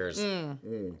 Cheers.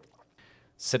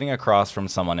 Sitting across from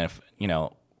someone, if,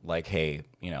 like, hey,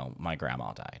 my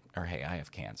grandma died, or hey, I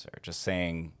have cancer, just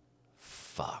saying,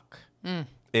 fuck,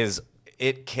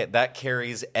 that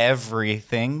carries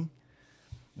everything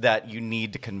that you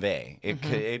need to convey.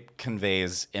 It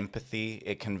conveys empathy.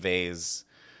 It conveys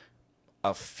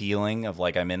a feeling of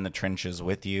like, I'm in the trenches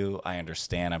with you. I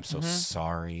understand. I'm so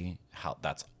sorry. How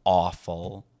that's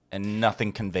awful. And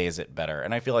nothing conveys it better.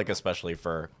 And I feel like especially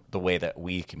for the way that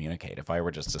we communicate, if I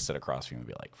were just to sit across from you and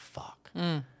be like, fuck.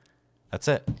 That's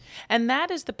it. And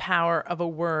that is the power of a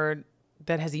word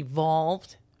that has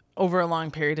evolved over a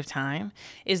long period of time,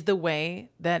 is the way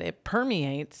that it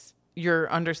permeates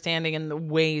your understanding and the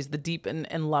ways, the deep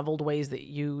and leveled ways that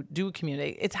you do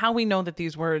communicate. It's how we know that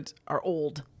these words are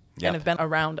old and have been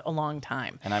around a long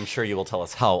time. And I'm sure you will tell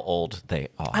us how old they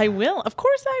are. I will. Of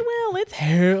course I will. It's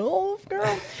hell,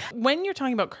 girl. When you're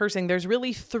talking about cursing, there's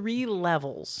really 3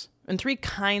 levels and 3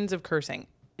 kinds of cursing.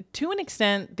 To an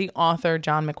extent, the author,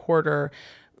 John McWhorter,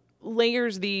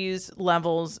 layers these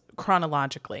levels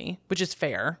chronologically, which is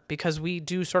fair because we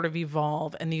do sort of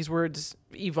evolve and these words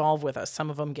evolve with us.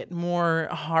 Some of them get more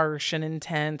harsh and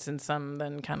intense and some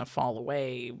then kind of fall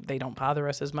away. They don't bother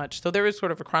us as much. So there is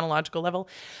sort of a chronological level.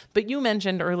 But you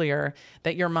mentioned earlier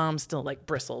that your mom still like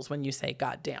bristles when you say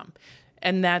goddamn.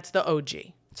 And that's the OG.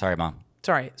 Sorry, Mom.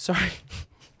 Sorry.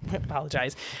 I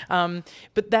apologize.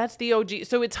 But that's the OG.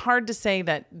 So it's hard to say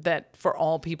that for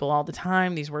all people all the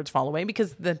time, these words fall away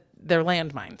because they're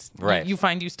landmines. Right. You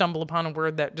find you stumble upon a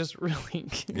word that just really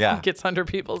gets under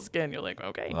people's skin. You're like,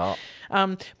 okay. Well.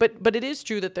 But it is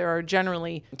true that there are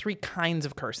generally 3 kinds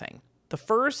of cursing. The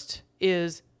first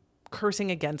is cursing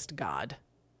against God.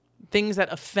 Things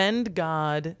that offend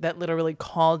God, that literally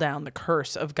call down the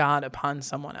curse of God upon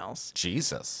someone else.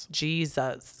 Jesus.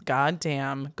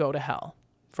 Goddamn, go to hell,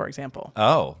 for example.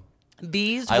 Oh.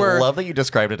 These I were... love that you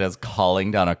described it as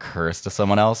calling down a curse to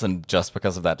someone else, and just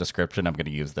because of that description, I'm going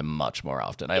to use them much more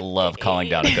often. I love calling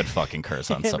down a good fucking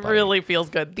curse on It somebody. really feels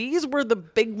good. These were the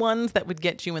big ones that would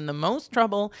get you in the most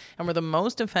trouble and were the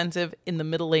most offensive in the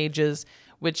Middle Ages,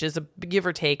 which is a give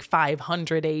or take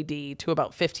 500 AD to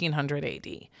about 1500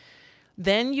 AD.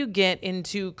 Then you get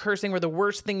into cursing where the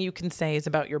worst thing you can say is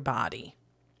about your body.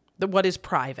 What is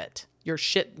private, your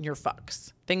shit and your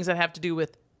fucks. Things that have to do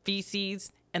with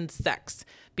feces and sex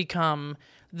become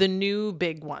the new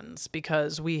big ones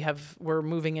because we're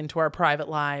moving into our private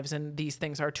lives and these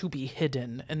things are to be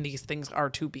hidden and these things are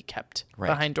to be kept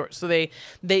behind doors. So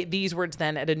these words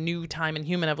then at a new time in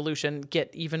human evolution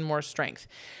get even more strength.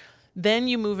 Then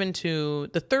you move into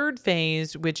the third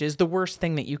phase, which is the worst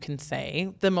thing that you can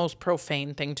say. The most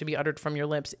profane thing to be uttered from your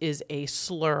lips is a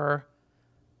slur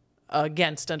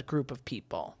against a group of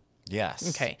people. Yes.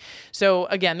 Okay. So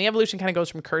again, the evolution kind of goes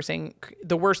from cursing.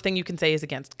 The worst thing you can say is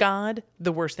against God.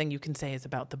 The worst thing you can say is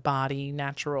about the body,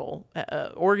 natural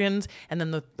organs. And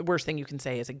then the worst thing you can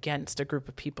say is against a group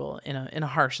of people in a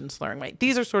harsh and slurring way.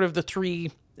 These are sort of the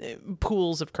 3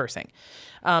 pools of cursing.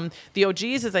 The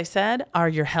OGs, as I said, are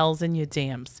your hells and your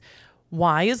damns.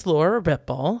 Why is Laura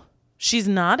Ripple? She's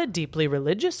not a deeply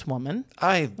religious woman.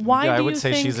 I would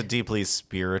say she's a deeply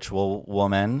spiritual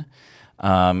woman.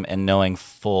 And knowing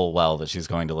full well that she's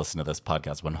going to listen to this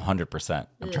podcast 100%.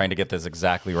 I'm trying to get this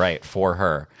exactly right for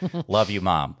her. Love you,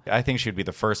 Mom. I think she would be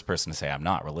the first person to say, I'm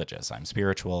not religious, I'm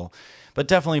spiritual, but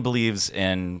definitely believes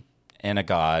in a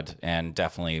God and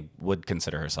definitely would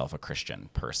consider herself a Christian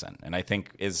person. And I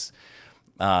think is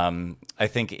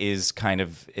kind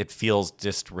of, it feels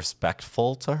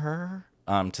disrespectful to her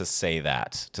to say,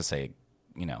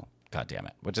 God damn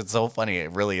it. Which is so funny.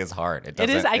 It really is hard. It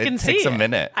is. I can see it. Takes a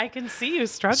minute. I can see you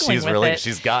struggling with it.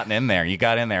 She's gotten in there. You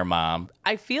got in there, Mom.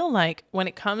 I feel like when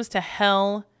it comes to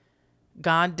hell,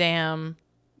 goddamn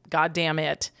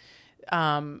it,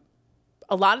 a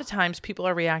lot of times people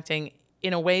are reacting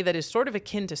in a way that is sort of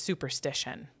akin to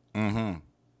superstition. Mm-hmm.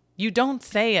 You don't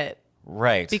say it.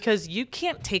 Right. Because you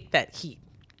can't take that heat.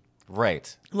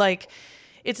 Right. Like,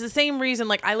 it's the same reason,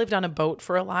 like, I lived on a boat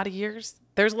for a lot of years.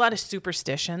 There's a lot of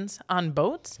superstitions on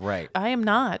boats. Right. I am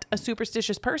not a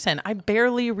superstitious person. I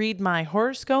barely read my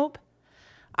horoscope.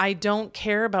 I don't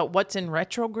care about what's in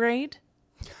retrograde.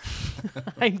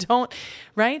 I don't,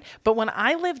 right? But when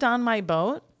I lived on my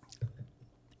boat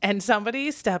and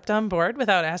somebody stepped on board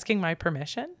without asking my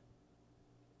permission.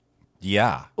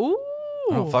 Yeah. Ooh.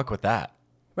 I don't fuck with that.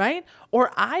 Right?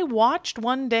 Or I watched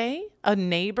one day a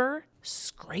neighbor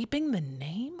scraping the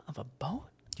name of a boat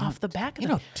off the back of You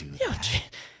the... don't do that.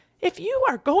 If you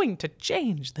are going to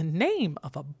change the name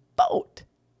of a boat,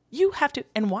 you have to...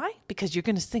 And why? Because you're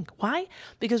going to sink. Why?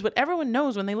 Because what everyone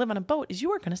knows when they live on a boat is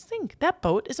you are going to sink. That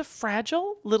boat is a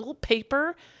fragile little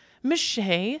paper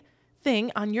mache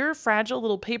thing on your fragile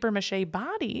little paper mache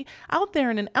body out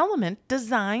there in an element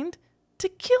designed to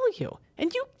kill you.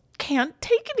 And you can't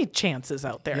take any chances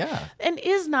out there. Yeah. And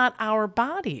is not our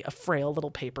body a frail little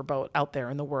paper boat out there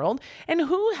in the world? And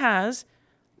who has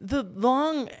the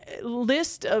long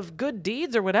list of good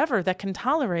deeds or whatever that can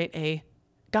tolerate a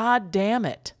God damn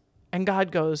it? And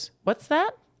God goes, what's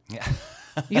that? Yeah.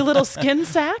 You little skin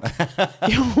sack?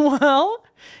 Well,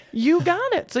 you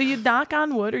got it. So you knock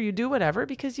on wood or you do whatever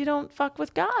because you don't fuck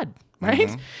with God,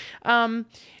 right?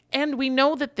 And we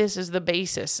know that this is the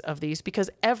basis of these because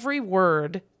every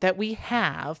word that we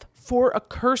have for a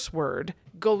curse word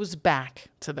goes back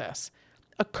to this.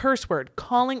 A curse word,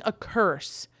 calling a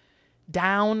curse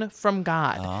down from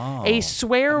God. A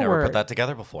swear Never word. put that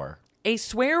together before. A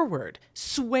swear word,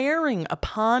 swearing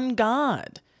upon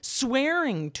God,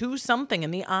 swearing to something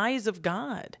in the eyes of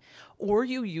God. Or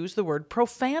you use the word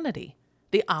profanity.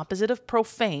 The opposite of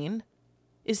profane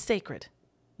is sacred.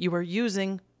 You are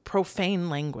using profane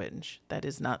language that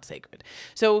is not sacred.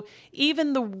 So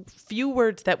even the few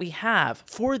words that we have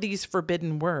for these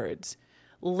forbidden words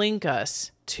link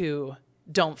us to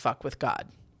don't fuck with God.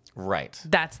 Right.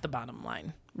 That's the bottom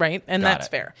line, right? And Got that's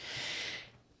it. fair.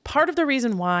 Part of the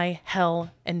reason why hell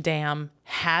and damn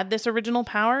had this original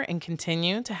power and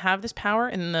continue to have this power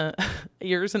in the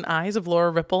ears and eyes of Laura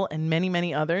Ripple and many,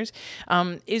 many others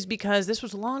is because this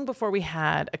was long before we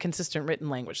had a consistent written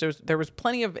language. There was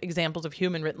plenty of examples of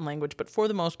human written language, but for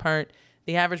the most part,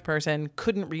 the average person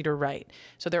couldn't read or write.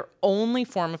 So their only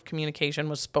form of communication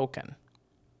was spoken.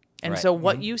 And Right. so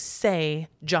what you say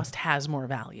just has more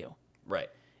value. Right.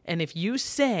 And if you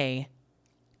say,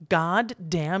 God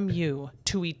damn you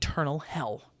to eternal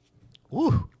hell,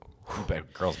 Ooh. I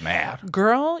bet girl's mad.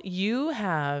 girl, you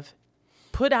have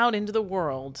put out into the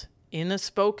world in a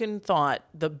spoken thought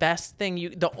the best thing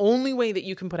the only way that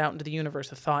you can put out into the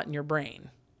universe a thought in your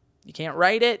brain. You can't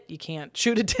write it. You can't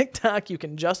shoot a TikTok. You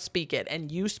can just speak it.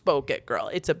 And you spoke it, girl.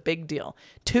 It's a big deal.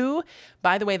 2,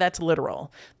 by the way, that's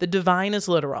literal. The divine is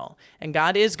literal. And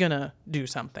God is going to do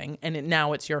something. And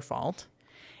now it's your fault.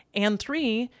 And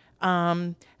 3,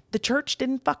 the church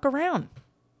didn't fuck around.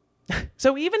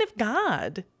 So even if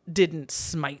God didn't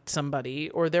smite somebody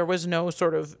or there was no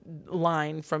sort of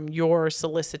line from your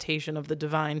solicitation of the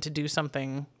divine to do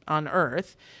something on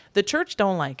earth, the church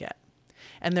don't like it.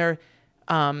 And they're,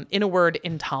 in a word,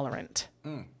 intolerant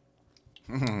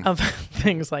of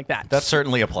things like that. That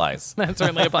certainly applies. That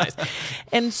certainly applies.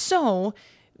 And so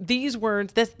these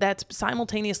words, that's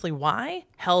simultaneously why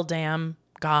hell, damn,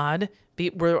 God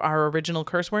were our original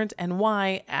curse words, and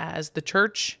why, as the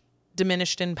church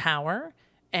diminished in power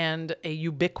and a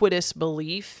ubiquitous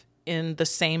belief in the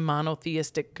same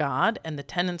monotheistic God and the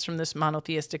tenets from this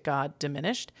monotheistic God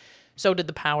diminished, so did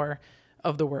the power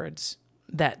of the words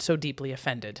that so deeply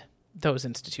offended those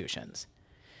institutions.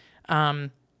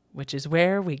 Which is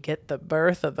where we get the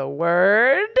birth of the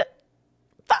word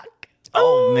fuck.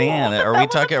 Oh man, are we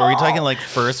talking like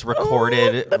first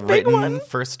recorded the big one.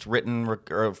 first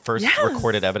Yes.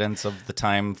 recorded evidence of the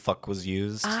time fuck was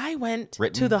used? I went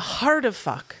Written. to the heart of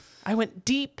fuck. I went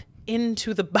deep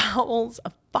into the bowels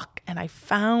of fuck, and I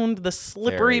found the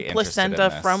slippery Very interested in placenta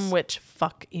this. from which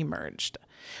fuck emerged.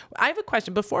 I have a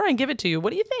question. Before I give it to you,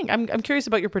 what do you think? I'm curious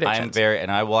about your predictions.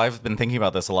 I've been thinking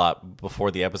about this a lot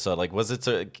before the episode. Like, was it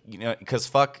because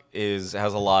fuck has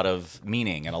a lot of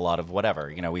meaning and a lot of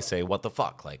whatever. We say what the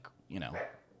fuck, like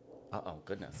oh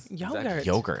goodness, Yogurt.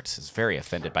 Yogurt is very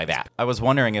offended by that. I was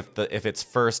wondering if its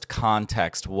first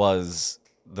context was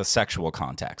the sexual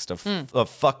context of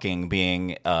fucking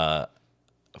being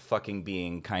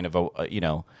kind of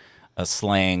a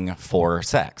slang for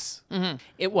sex.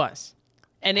 It was.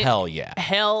 And Hell yeah.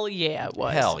 Hell yeah, it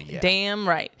was. Hell yeah. Damn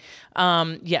right.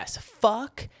 Yes,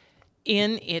 fuck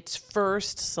in its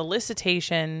first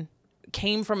solicitation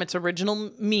came from its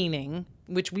original meaning,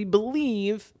 which we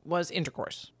believe was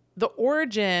intercourse. The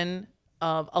origin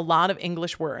of a lot of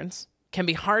English words can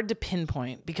be hard to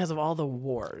pinpoint because of all the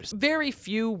wars. Very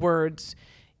few words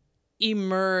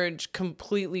emerge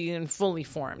completely and fully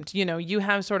formed. You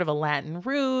have sort of a Latin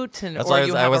root, and That's or why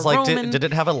you I have was a like, Roman. did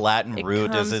it have a Latin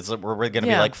root? comes- Is we're going to be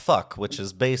Yeah. like fuck, which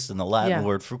is based in the Latin Yeah.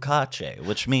 word frucace,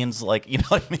 which means like, you know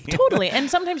what I mean? Totally. And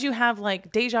sometimes you have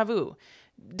like déjà vu.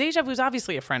 Déjà vu is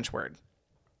obviously a French word,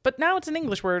 but now it's an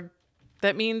English word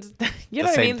that means, you know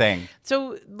what I same mean? thing.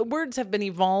 So the words have been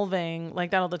evolving like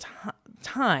that all the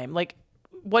time. Like,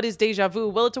 what is déjà vu?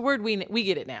 Well, it's a word we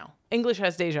get it now. English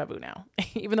has déjà vu now,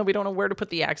 even though we don't know where to put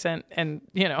the accent and,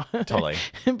 Totally.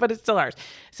 but it's still ours.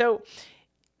 So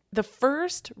the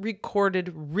first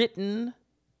recorded written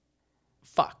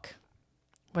fuck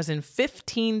was in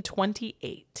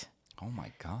 1528. Oh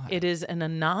my God. It is an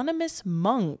anonymous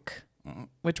monk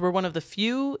which were one of the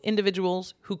few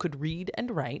individuals who could read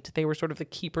and write. They were sort of the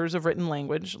keepers of written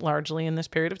language largely in this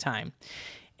period of time.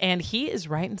 And he is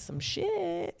writing some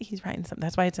shit. He's writing some.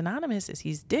 That's why it's anonymous, is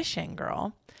he's dishing,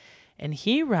 girl. And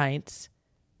he writes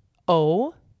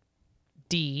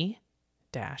O-D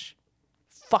dash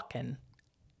fucking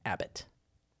Abbott.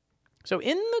 So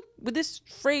with this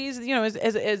phrase,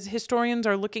 as historians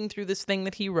are looking through this thing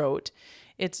that he wrote,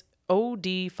 it's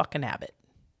O-D fucking Abbott.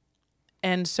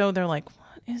 And so they're like,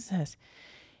 what is this?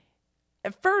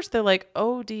 At first, they're like,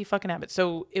 O-D fucking Abbott.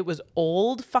 So it was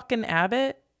old fucking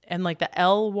Abbott, and like the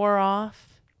L wore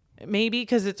off, maybe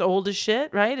because it's old as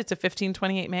shit, right? It's a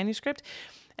 1528 manuscript.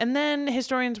 And then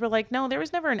historians were like, no, there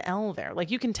was never an L there.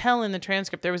 Like you can tell in the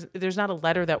transcript, there's not a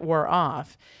letter that wore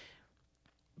off.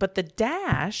 But the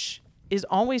dash is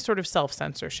always sort of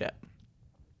self-censorship.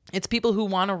 It's people who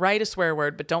want to write a swear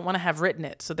word but don't want to have written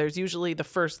it. So there's usually the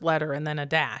first letter and then a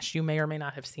dash. You may or may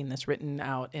not have seen this written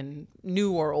out in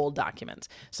new or old documents.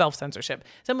 Self-censorship.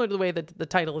 Similar to the way that the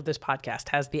title of this podcast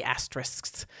has the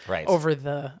asterisks over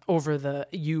the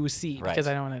UC, because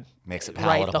I don't want to Makes it write the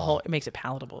palatable. whole. It makes it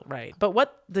palatable, right? But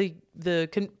what the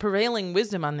prevailing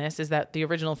wisdom on this is that the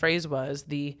original phrase was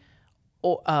the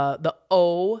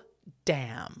 "oh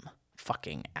damn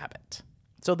fucking Abbott."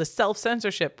 So the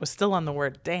self-censorship was still on the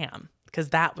word damn, because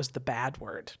that was the bad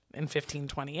word in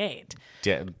 1528.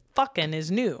 Yeah. Fucking is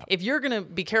new. If you're going to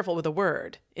be careful with a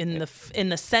word in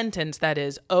the sentence that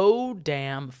is, oh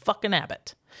damn fucking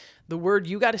Abbott, the word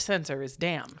you got to censor is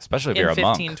damn. Especially if in you're a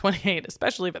monk. 1528,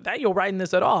 especially if that you'll write in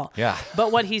this at all. Yeah.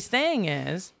 But what he's saying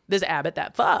is, this Abbott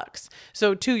that fucks.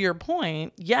 So to your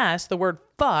point, yes, the word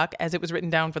fuck, as it was written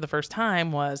down for the first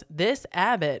time, was this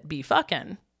Abbott be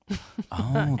fucking.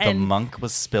 Oh, the monk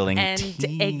was spilling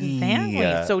tea.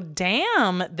 Exactly. So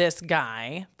damn this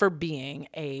guy for being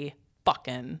a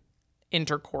fucking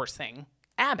intercoursing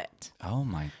Abbott. Oh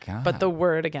my God. But the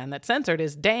word, again, that's censored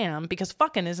is damn, because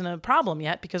fucking isn't a problem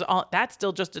yet, because that's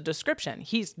still just a description.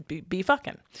 He's be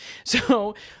fucking.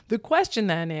 So the question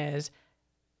then is,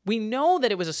 we know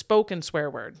that it was a spoken swear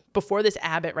word before this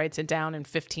Abbott writes it down in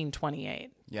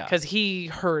 1528. Yeah. Because he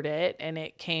heard it and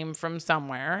it came from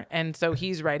somewhere. And so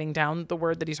he's writing down the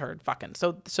word that he's heard, fucking.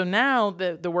 So now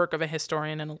the work of a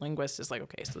historian and a linguist is like,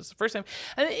 okay, so this is the first time.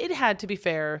 And it had, to be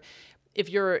fair, if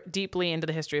you're deeply into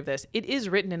the history of this, it is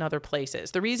written in other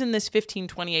places. The reason this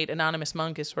 1528 anonymous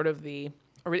monk is sort of it's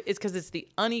because it's the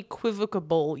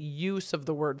unequivocal use of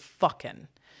the word fucking,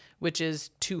 which is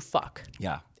to fuck.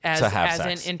 Yeah. As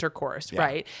sex. in intercourse, Yeah.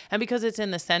 right? And because it's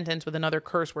in the sentence with another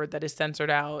curse word that is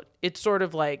censored out, it's sort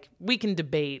of like, we can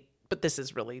debate, but this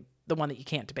is really the one that you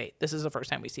can't debate. This is the first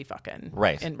time we see fucking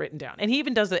and written down. And he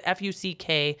even does the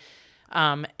F-U-C-K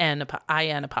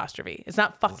I-N apostrophe. It's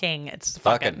not fucking, it's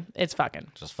fucking. It's fucking.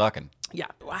 Just fucking. Yeah.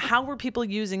 How were people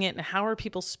using it and how are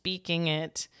people speaking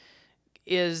it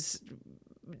is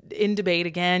in debate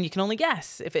again. You can only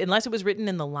guess. Unless it was written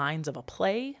in the lines of a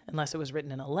play, unless it was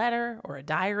written in a letter or a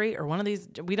diary or one of these,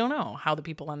 we don't know how the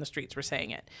people on the streets were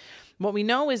saying it. What we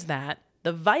know is that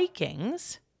the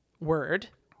Vikings word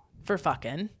for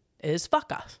fucking is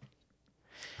fucka.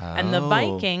 And the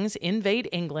Vikings invade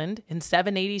England in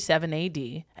 787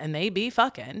 AD, and they be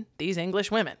fucking these English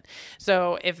women.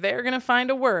 So if they're going to find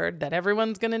a word that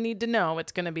everyone's going to need to know,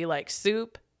 it's going to be like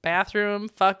soup, bathroom,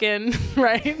 fucking,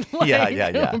 right? Like,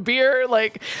 yeah. Beer.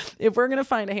 Like, if we're going to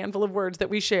find a handful of words that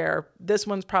we share, this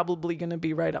one's probably going to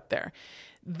be right up there.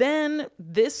 Then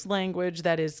this language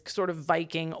that is sort of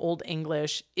Viking, Old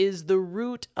English, is the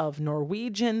root of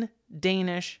Norwegian,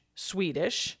 Danish,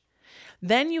 Swedish.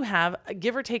 Then you have,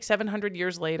 give or take 700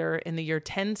 years later, in the year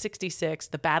 1066,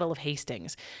 the Battle of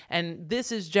Hastings. And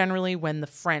this is generally when the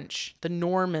French, the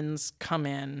Normans, come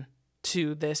in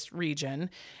to this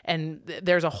region. And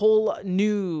there's a whole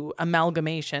new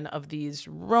amalgamation of these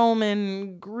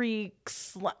Roman, Greek,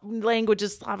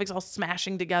 languages, Slavics all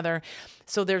smashing together.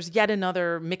 So there's yet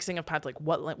another mixing of pots. Like,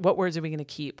 what words are we going to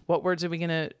keep? What words are we going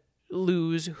to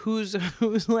lose? Whose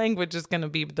language is going to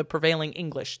be the prevailing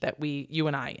English that you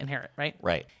and I inherit, right?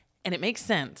 Right. And it makes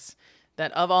sense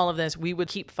that of all of this, we would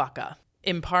keep fucka.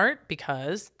 In part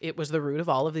because it was the root of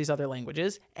all of these other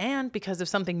languages, and because of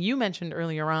something you mentioned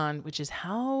earlier on, which is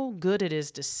how good it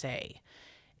is to say.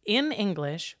 In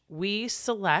English, we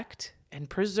select and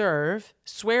preserve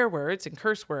swear words and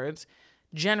curse words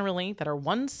generally that are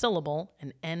one syllable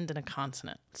and end in a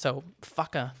consonant. So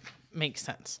fucka makes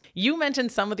sense. You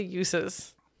mentioned some of the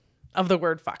uses of the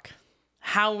word fuck,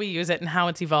 how we use it and how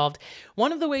it's evolved.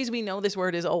 One of the ways we know this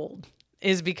word is old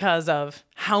is because of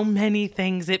how many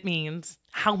things it means,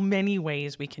 how many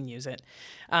ways we can use it.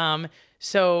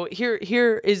 So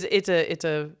here is it's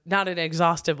a not an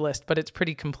exhaustive list, but it's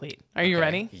pretty complete. Are you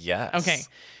ready? Yes. Okay.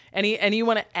 And you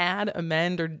want to add,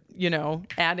 amend, or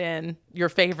add in your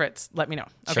favorites? Let me know.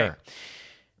 Okay. Sure.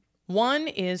 One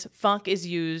is fuck is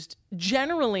used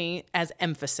generally as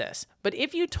emphasis, but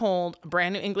if you told a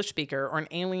brand new English speaker or an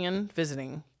alien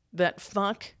visiting that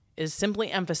fuck is simply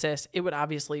emphasis, it would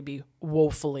obviously be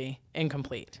woefully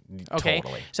incomplete. Okay.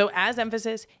 Totally. So as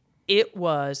emphasis, it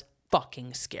was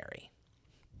fucking scary.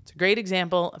 It's a great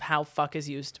example of how fuck is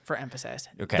used for emphasis.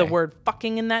 Okay. The word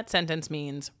fucking in that sentence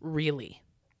means really.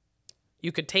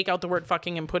 You could take out the word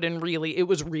fucking and put in really. It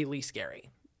was really scary.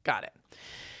 Got it.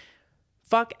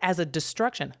 Fuck as a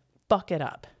destruction. Fuck it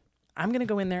up. I'm going to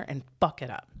go in there and fuck it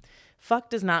up. Fuck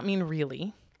does not mean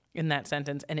really in that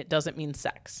sentence, and it doesn't mean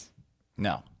sex.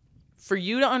 No. For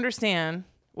you to understand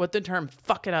what the term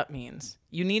fuck it up means,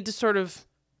 you need to sort of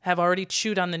have already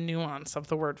chewed on the nuance of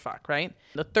the word fuck, right?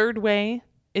 The third way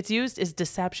it's used is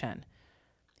deception.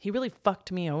 He really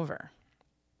fucked me over.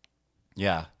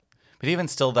 Yeah. But even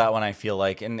still, that one I feel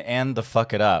like, and the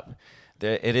fuck it up,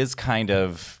 it is kind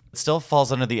of, it still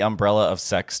falls under the umbrella of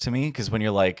sex to me. Because when you're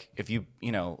like,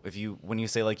 when you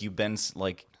say like, you've been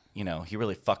like, he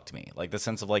really fucked me. Like the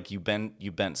sense of like, you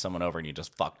bent someone over and you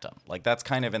just fucked them. Like that's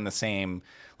kind of in the same,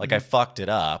 like I fucked it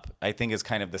up, I think is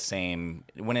kind of the same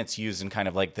when it's used in kind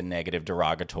of like the negative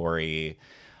derogatory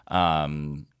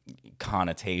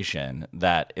connotation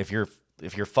that if you're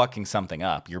fucking something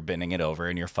up, you're bending it over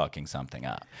and you're fucking something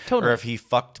up. Totally. Or if he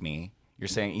fucked me, you're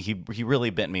saying he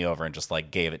really bent me over and just like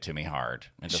gave it to me hard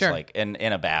and just Sure. like in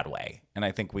a bad way. And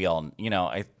I think we all,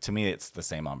 to me it's the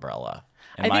same umbrella.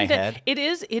 In I my think that head,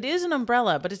 it is an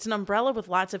umbrella, but it's an umbrella with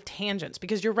lots of tangents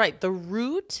because you're right. The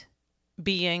root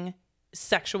being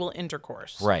sexual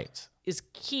intercourse right? is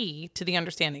key to the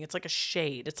understanding. It's like a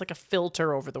shade. It's like a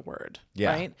filter over the word,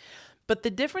 Yeah. right? But the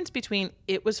difference between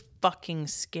it was fucking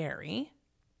scary,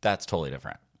 That's totally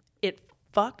different. it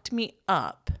fucked me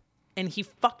up, and he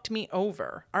fucked me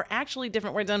over are actually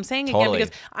different words. I'm saying Totally. again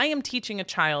because I am teaching a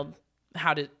child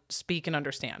how to speak and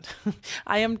understand.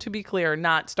 I am, to be clear,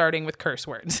 not starting with curse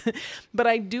words, but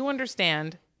I do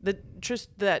understand that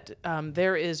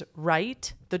there is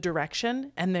right, the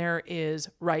direction, and there is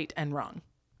right and wrong.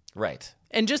 Right.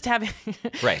 And just having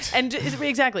Right. and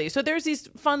exactly. So there's these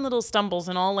fun little stumbles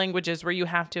in all languages where you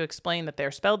have to explain that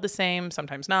they're spelled the same,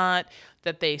 sometimes not,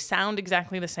 that they sound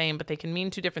exactly the same, but they can mean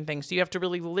two different things. So you have to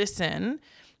really listen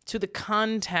to the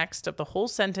context of the whole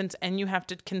sentence, and you have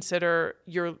to consider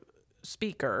your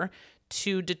speaker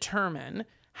to determine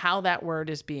how that word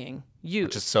is being used.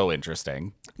 Which is so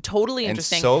interesting. Totally And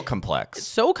interesting. so complex.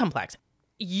 So complex.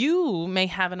 You may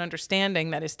have an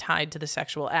understanding that is tied to the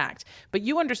sexual act, but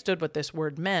you understood what this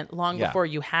word meant long Yeah. before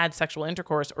you had sexual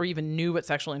intercourse or even knew what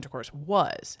sexual intercourse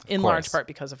was, in course. large part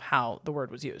because of how the word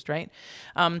was used, right?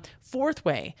 Fourth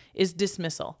way is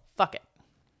dismissal. Fuck it.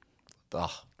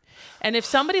 Ugh. And if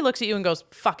somebody looks at you and goes,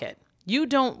 fuck it, you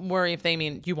don't worry if they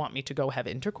mean you want me to go have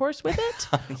intercourse with it,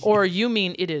 or you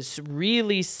mean it is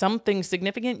really something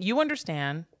significant. You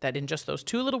understand that in just those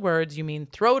two little words, you mean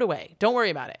throw it away. Don't worry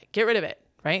about it. Get rid of it,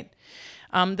 right?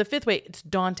 The fifth way, it's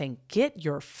daunting. Get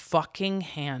your fucking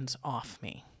hands off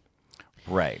me.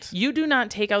 Right. You do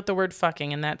not take out the word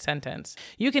fucking in that sentence.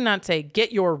 You cannot say,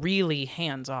 get your really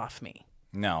hands off me.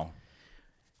 No.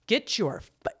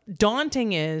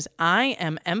 Daunting is I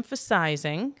am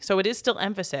emphasizing, so it is still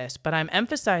emphasis, but I'm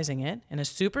emphasizing it in a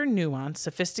super nuanced,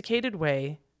 sophisticated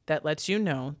way that lets you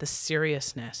know the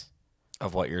seriousness.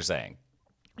 Of what you're saying.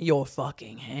 Your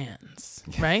fucking hands,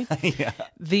 right? Yeah.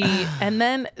 And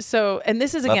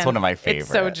this is again, That's one of my It's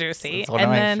so favorites. juicy. It's one and of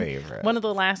my then favorites. one of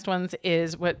the last ones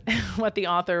is what the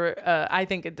author, I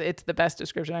think it's the best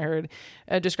description I heard,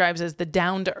 describes as the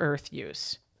down to earth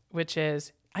use, which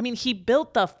is, he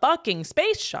built the fucking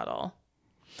space shuttle.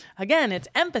 Again, it's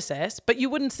emphasis, but you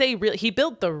wouldn't say he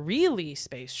built the really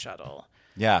space shuttle.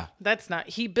 Yeah. That's not,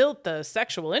 he built the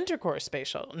sexual intercourse space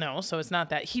shuttle. No, so it's not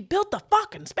that. He built the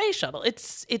fucking space shuttle.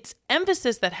 It's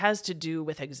emphasis that has to do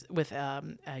with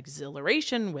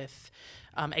exhilaration, with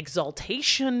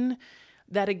exaltation,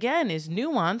 that again is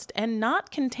nuanced and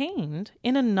not contained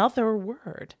in another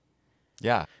word.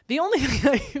 Yeah. The only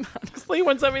thing, honestly,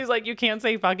 when somebody's like, you can't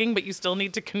say fucking, but you still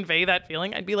need to convey that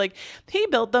feeling, I'd be like, he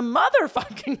built the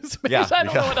motherfucking space. Yeah, I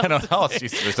don't know what else. I don't know.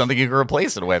 There's something you can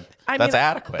replace it with. That's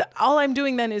adequate. All I'm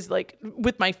doing then is like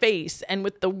with my face and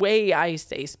with the way I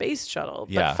say space shuttle.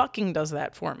 Yeah. But fucking does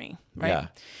that for me, right? Yeah.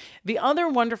 The other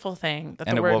wonderful thing that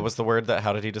And the word, what was the word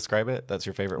how did he describe it? That's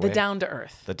your favorite the way? down to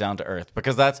earth. The down to earth,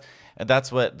 because that's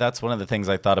one of the things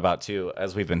I thought about too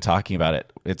as we've been talking about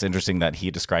it. It's interesting that he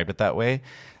described it that way.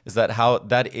 Is that how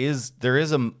that is? There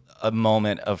is a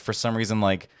moment of, for some reason,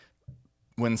 like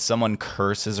when someone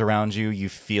curses around you, you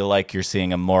feel like you're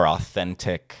seeing a more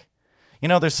authentic.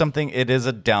 There's something. It is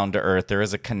a down to earth. There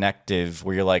is a connective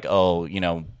where you're like, oh,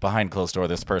 behind closed door,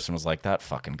 this person was like, that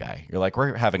fucking guy. You're like,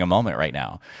 we're having a moment right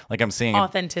now. Like I'm seeing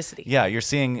Authenticity. Yeah, you're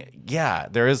seeing,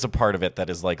 there is a part of it that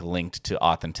is like linked to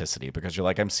authenticity, because you're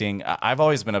like, I've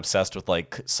always been obsessed with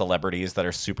like celebrities that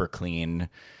are super clean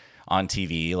on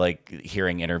TV, like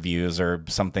hearing interviews or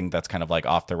something that's kind of like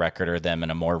off the record, or them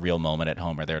in a more real moment at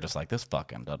home where they're just like, this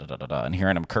fucking da da da da da, and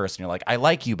hearing them curse, and you're like, I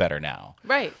like you better now.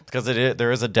 Right. Because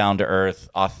there is a down to earth,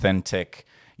 authentic,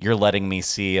 you're letting me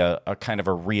see a kind of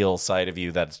a real side of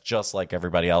you that's just like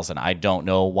everybody else, and I don't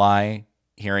know why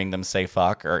hearing them say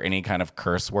fuck or any kind of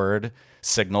curse word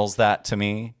signals that to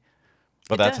me,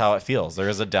 but that's how it feels. There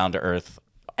is a down to earth.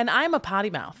 And I'm a potty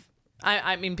mouth.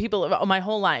 I mean, people, my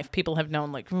whole life, people have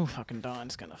known, like, ooh, fucking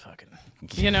Dawn's gonna fucking,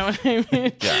 you know what I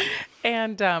mean? Yeah.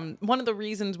 And one of the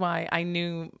reasons why I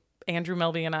knew Andrew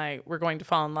Melby and I were going to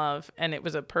fall in love, and it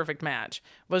was a perfect match,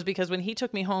 was because when he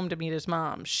took me home to meet his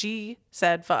mom, she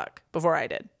said fuck before I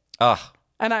did. Ugh.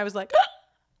 And I was like,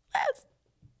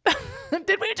 Liz,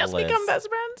 did we just Liz. become best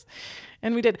friends?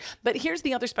 And we did. But here's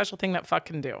the other special thing that fuck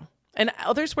can do. And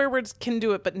other swear words can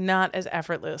do it, but not as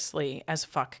effortlessly as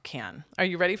fuck can. Are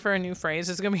you ready for a new phrase?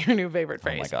 This is going to be your new favorite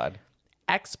phrase. Oh my God.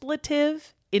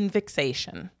 Expletive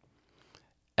infixation.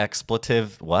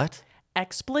 Expletive what?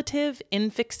 Expletive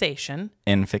infixation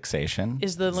Infixation.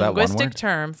 is the that one linguistic word?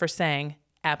 term for saying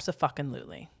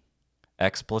abso-fucking-lutely.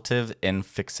 Expletive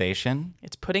infixation.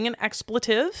 It's putting an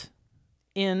expletive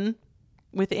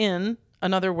within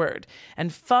another word.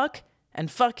 And fuck and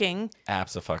fucking,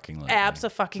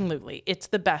 abso-fucking-lutely. It's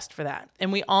the best for that.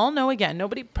 And we all know, again,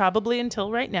 nobody probably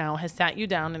until right now has sat you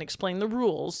down and explained the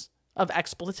rules of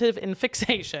expletive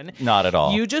infixation. Not at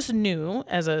all. You just knew,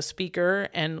 as a speaker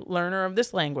and learner of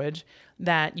this language,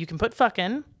 that you can put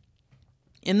fucking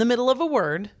in the middle of a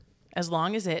word as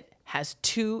long as it has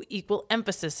two equal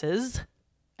emphasi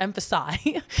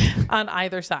on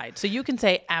either side. So you can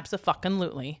say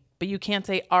abso-fucking-lutely, but you can't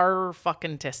say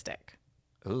ar-fucking-tistic.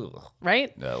 Ooh.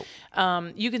 Right? No.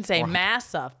 You can say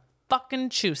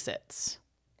Massachusetts,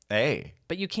 Hey.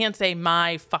 but you can't say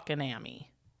my fucking Ammy.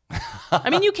 I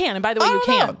mean, you can, and by the way, you I don't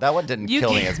can. know. That one didn't You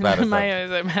kill me can. as bad as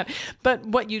that. But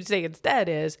what you'd say instead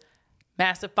is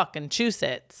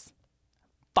Massachusetts,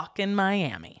 fucking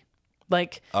Miami.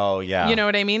 Like, Oh, yeah. you know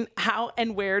what I mean? How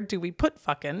and where do we put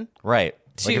fucking? Right.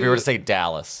 Like if you were to to- say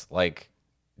Dallas, like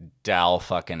Dal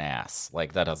fucking ass.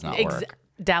 Like that does not work.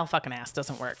 Dal fucking ass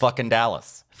doesn't work. Fucking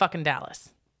Dallas. Fucking Dallas.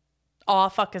 Aw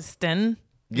fuckistin.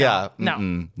 Yeah. No.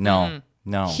 Mm-mm. No.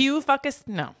 No. Hugh fuckist.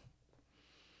 No.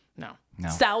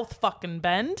 South fucking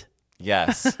Bend.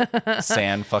 Yes.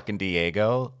 San fucking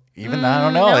Diego. Even I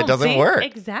don't know. It doesn't see? work.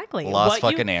 Exactly. Los What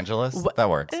fucking you- Angeles. That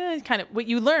works. Kind of. What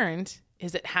you learned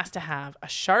is it has to have a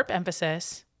sharp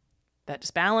emphasis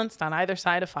that's balanced on either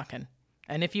side of fucking.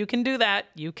 And if you can do that,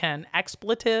 you can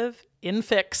expletive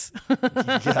infix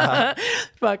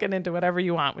fucking into whatever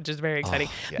you want, which is very exciting.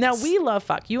 yes. Now, we love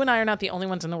fuck. You and I are not the only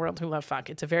ones in the world who love fuck.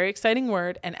 It's a very exciting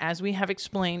word. And as we have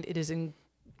explained, it is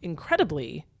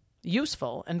incredibly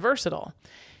useful and versatile.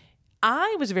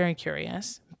 I was very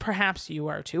curious. Perhaps you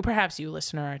are too. Perhaps you,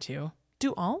 listener, are too.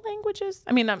 Do all languages?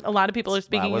 I mean, a lot of people are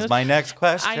speaking That was English. my next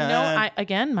question. I know.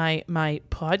 My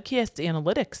podcast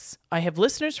analytics. I have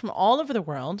listeners from all over the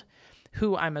world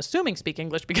who I'm assuming speak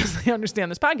English because they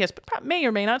understand this podcast, but may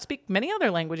or may not speak many other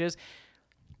languages.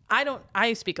 I don't.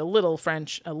 I speak a little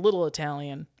French, a little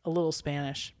Italian, a little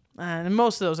Spanish, and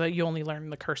most of those you only learn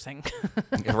the cursing,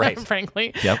 Right.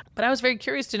 frankly. Yep. But I was very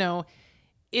curious to know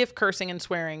if cursing and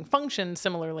swearing function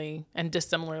similarly and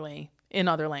dissimilarly in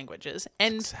other languages.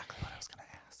 And Exactly what I was going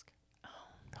to ask.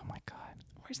 Oh my God.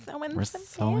 we're so in We're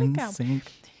so in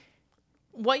sync.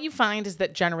 What you find is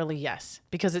that generally, yes,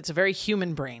 because it's a very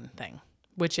human brain thing,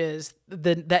 which is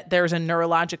that there's a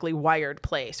neurologically wired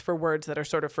place for words that are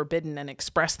sort of forbidden and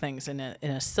express things in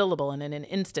a syllable and in an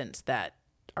instance that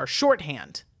are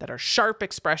shorthand, that are sharp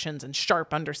expressions and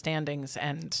sharp understandings,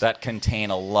 and That contain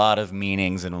a lot of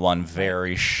meanings in one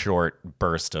very short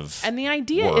burst of and the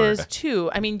idea word. is too,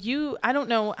 I mean, I don't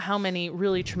know how many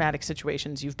really traumatic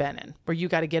situations you've been in where you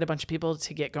got to get a bunch of people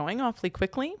to get going awfully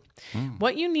quickly.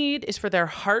 What you need is for their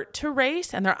heart to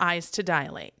race and their eyes to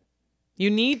dilate. You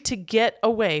need to get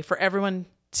away for everyone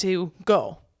to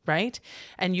go, right?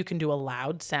 And you can do a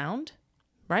loud sound,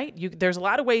 right? There's a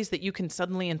lot of ways that you can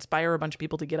suddenly inspire a bunch of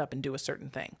people to get up and do a certain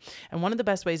thing. And one of the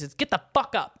best ways is get the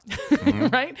fuck up,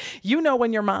 right? You know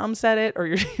when your mom said it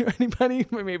or anybody,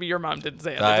 maybe your mom didn't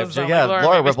say it. That doesn't sound like Laura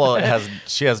Laura maybe. Whipple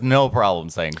has no problem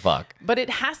saying fuck. But it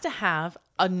has to have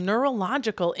a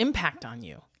neurological impact on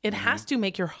you. It has to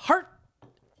make your heart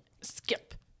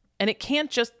skip. And it can't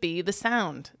just be the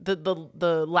sound,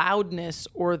 the loudness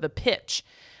or the pitch.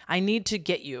 I need to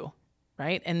get you,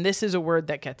 right? And this is a word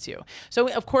that gets you. So,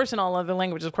 of course, in all other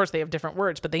languages, of course, they have different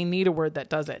words, but they need a word that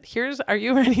does it. Are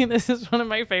you ready? This is one of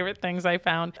my favorite things I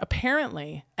found.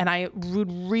 Apparently, and I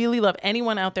would really love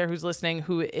anyone out there who's listening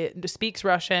who speaks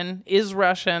Russian, is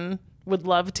Russian, would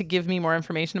love to give me more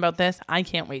information about this. I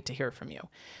can't wait to hear from you.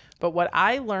 But what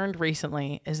I learned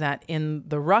recently is that in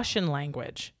the Russian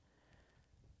language,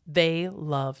 they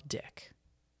love dick.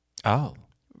 Oh.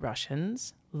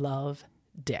 Russians love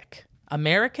dick.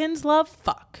 Americans love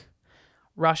fuck.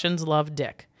 Russians love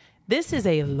dick. This is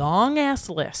a long ass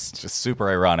list. Just super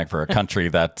ironic for a country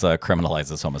that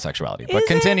criminalizes homosexuality. But Is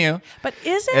continue. it? But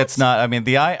is it? It's not. I mean,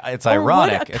 it's Or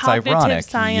ironic. would a It's cognitive ironic.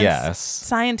 Science, Yes.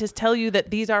 Scientists tell you that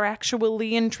these are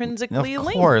actually intrinsically Of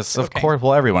linked. course. Okay.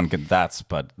 Well, everyone can.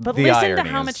 But the listen irony to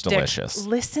how is much delicious. dick.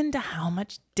 Listen to how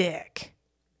much dick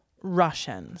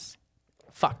Russians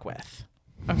fuck with.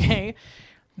 Okay,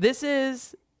 this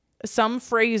is some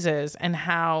phrases and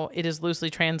how it is loosely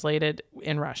translated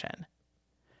in Russian.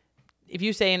 If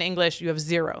you say in English, you have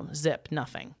zero, zip,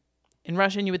 nothing. In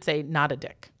Russian, you would say not a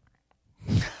dick.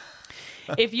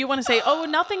 If you want to say, oh,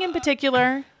 nothing in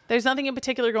particular, there's nothing in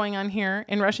particular going on here.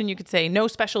 In Russian, you could say no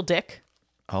special dick.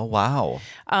 Oh, wow.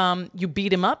 You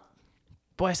beat him up.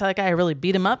 Boy, I saw that guy. I really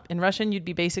beat him up. In Russian, you'd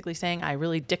be basically saying I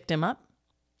really dicked him up.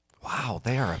 Wow,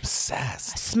 they are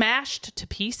obsessed. Smashed to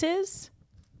pieces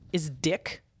is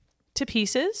dick to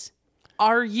pieces.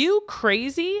 Are you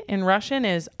crazy in Russian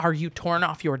is are you torn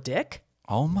off your dick?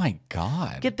 Oh, my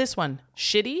God. Get this one.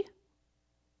 Shitty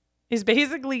is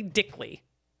basically dickly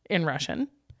in Russian.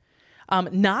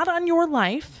 Not on your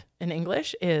life in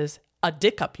English is a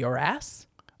dick up your ass.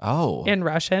 Oh. In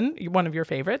Russian, one of your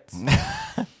favorites.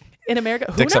 In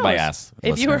America, who Dicks knows? up my ass.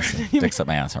 If you were Dicks up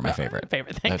my ass are my favorite.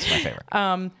 favorite thing. That's my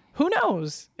favorite. Who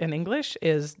knows in English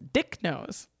is dick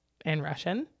nose in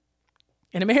Russian.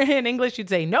 In American English, you'd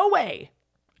say no way.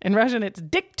 In Russian, it's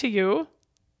dick to you.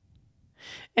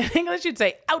 In English, you'd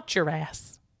say out your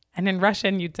ass. And in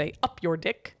Russian, you'd say up your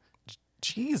dick.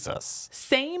 Jesus.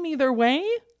 Same either way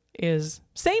is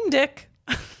same dick.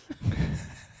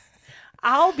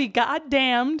 I'll be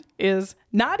goddamned is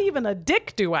not even a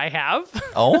dick do I have.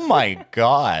 Oh, my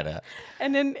God.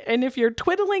 And if you're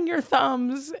twiddling your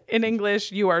thumbs in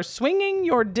English, you are swinging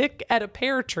your dick at a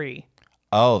pear tree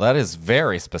Oh, that is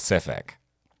very specific.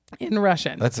 in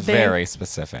Russian. That's very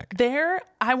specific.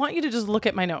 I want you to just look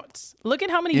at my notes. Look at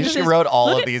how many You uses. just wrote all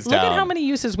look of at- these Look at down. how many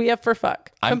uses we have for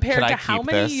fuck compared Can I to how keep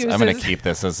many this? uses. I'm going to keep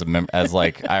this as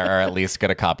like, or at least get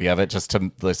a copy of it just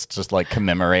to like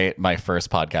commemorate my first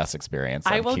podcast experience.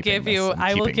 I I'm will keeping give this. you. I'm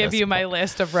I will keeping give this you my book.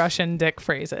 list of Russian dick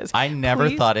phrases. I never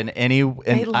Please? thought in any, They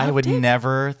and I loved would it?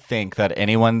 never think that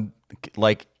anyone,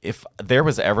 like, if there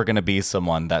was ever going to be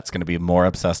someone that's going to be more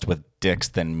obsessed with dicks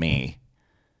than me,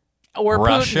 or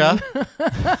Russia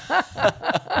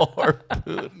Putin. or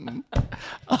Putin.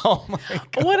 Oh my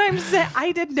God. What I'm saying,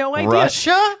 I did no idea.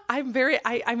 Russia? I'm very.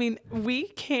 I mean, we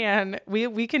can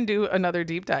do another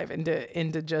deep dive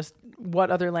into just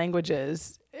what other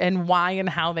languages and why and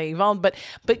how they evolved.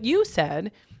 But you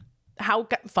said how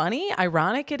funny,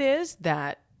 ironic it is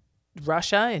that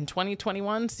Russia in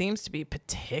 2021 seems to be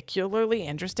particularly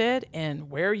interested in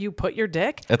where you put your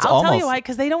dick. It's I'll tell you almost- why,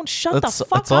 because they don't shut the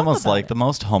fuck up. It's almost about like it. the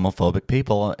most homophobic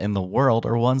people in the world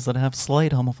are ones that have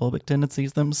slight homophobic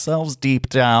tendencies themselves deep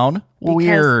down.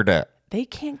 Weird. They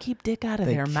can't keep dick out of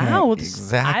They their can't, mouths.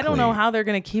 exactly. I don't know how they're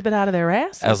going to keep it out of their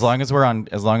asses. As long as we're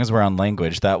on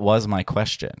language, that was my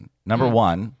question. Number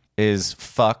one is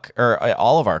fuck, or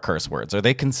all of our curse words. Are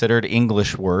they considered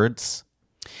English words?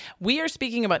 We are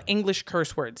speaking about English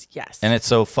curse words, yes. And it's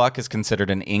so fuck is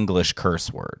considered an English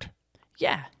curse word.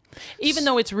 Yeah. Even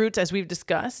though its roots, as we've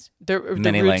discussed, the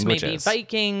Many roots may be languages.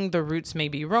 Viking, the roots may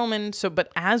be Roman. So,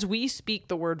 but as we speak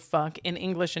the word fuck in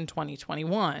English in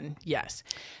 2021, yes.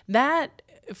 That,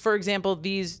 for example,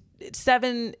 these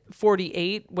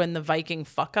 748, when the Viking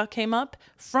fucka came up,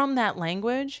 from that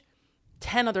language,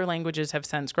 10 other languages have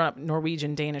since grown up,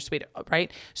 Norwegian, Danish, Swedish,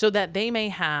 right? So that they may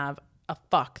have a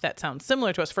fuck that sounds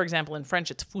similar to us. For example, in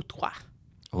French, it's foutoir.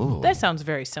 Ooh. That sounds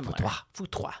very similar.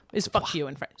 Foutoir is fuck you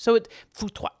in French. So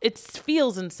foutoir. It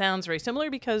feels and sounds very similar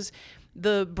because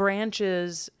the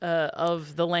branches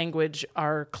of the language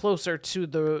are closer to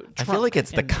the trunk. I feel like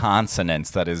it's the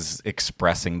consonants that is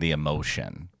expressing the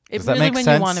emotion. Does It's that really make when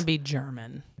sense? you want to be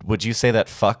German. Would you say that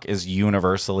fuck is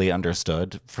universally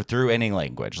understood through any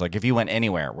language? Like if you went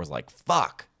anywhere, it was like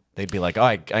fuck, they'd be like,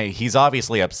 oh, he's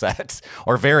obviously upset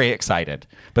or very excited,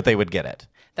 but they would get it.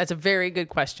 That's a very good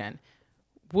question.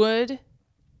 Would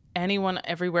anyone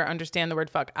everywhere understand the word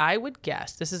fuck? I would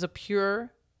guess, this is a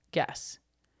pure guess,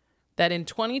 that in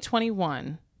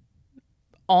 2021,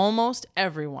 almost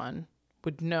everyone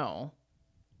would know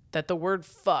that the word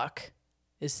fuck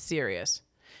is serious,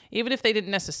 even if they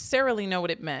didn't necessarily know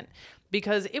what it meant,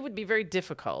 because it would be very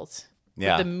difficult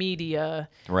Yeah. with the media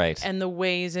Right. and the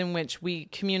ways in which we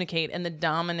communicate and the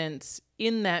dominance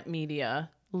in that media,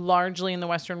 largely in the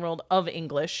Western world, of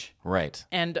English Right.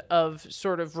 and of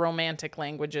sort of romantic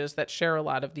languages that share a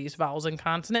lot of these vowels and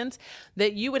consonants,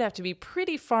 that you would have to be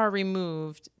pretty far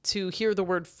removed to hear the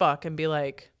word fuck and be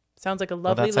like, sounds like a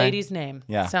lovely that's lady's name.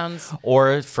 Yeah. Sounds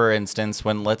Or for instance,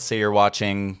 when let's say you're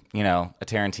watching, a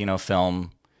Tarantino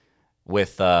film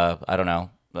with I don't know,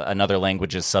 another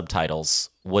language's subtitles,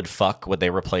 would they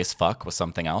replace fuck with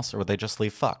something else, or would they just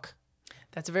leave fuck?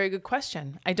 That's a very good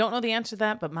question. I don't know the answer to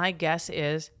that, but my guess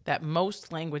is that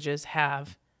most languages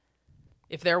have,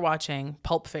 if they're watching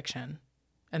Pulp Fiction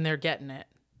and they're getting it,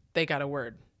 they got a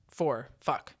word for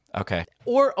fuck. Okay.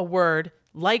 Or a word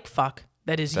like fuck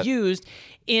that is used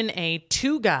in a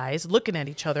two guys looking at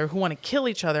each other who want to kill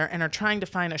each other and are trying to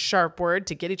find a sharp word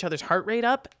to get each other's heart rate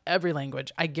up. Every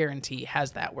language, I guarantee,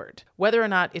 has that word. Whether or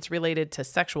not it's related to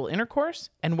sexual intercourse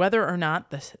and whether or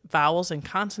not the vowels and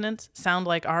consonants sound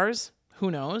like ours, who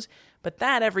knows? But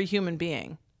that every human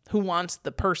being who wants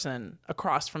the person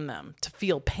across from them to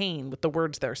feel pain with the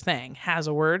words they're saying has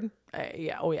a word.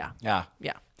 Yeah.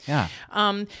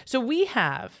 So we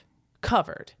have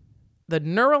covered the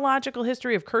neurological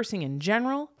history of cursing in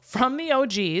general, from the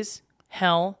OGs,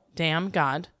 hell, damn,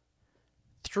 God,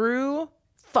 through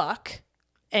fuck,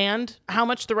 and how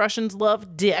much the Russians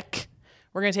love dick.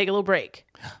 We're going to take a little break.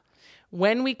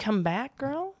 When we come back,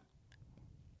 girl,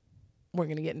 we're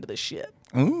going to get into the shit.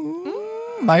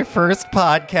 Ooh, my first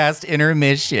podcast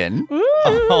intermission.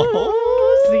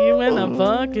 Ooh, see you in a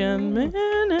fucking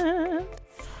minute.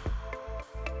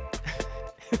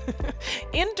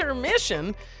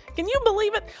 Intermission? Can you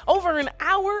believe it? Over an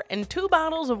hour and 2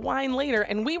 bottles of wine later,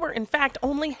 and we were in fact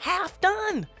only half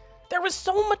done. There was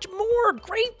so much more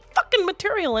great fucking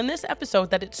material in this episode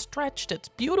that it stretched its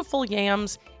beautiful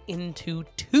yams into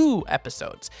 2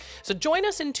 episodes. So join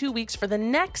us in 2 weeks for the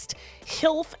next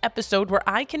HILF episode where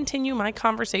I continue my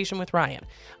conversation with Ryan.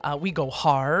 We go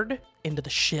hard into the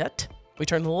shit. We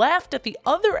turn left at the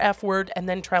other F word and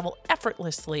then travel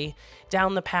effortlessly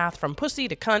down the path from pussy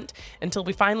to cunt until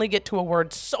we finally get to a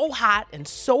word so hot and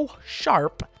so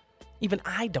sharp, even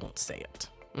I don't say it.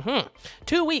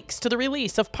 2 weeks to the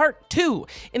release of part 2.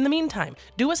 In the meantime,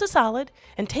 do us a solid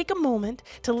and take a moment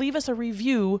to leave us a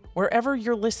review wherever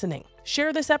you're listening.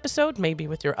 Share this episode, maybe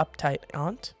with your uptight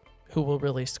aunt, who will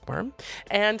really squirm,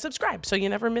 and subscribe so you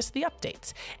never miss the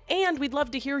updates. And we'd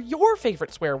love to hear your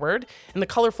favorite swear word and the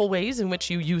colorful ways in which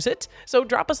you use it. So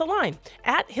drop us a line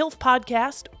at HILF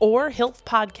Podcast or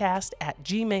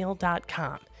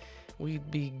hilfpodcast@gmail.com.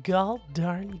 We'd be gall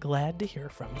darn glad to hear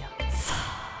from you.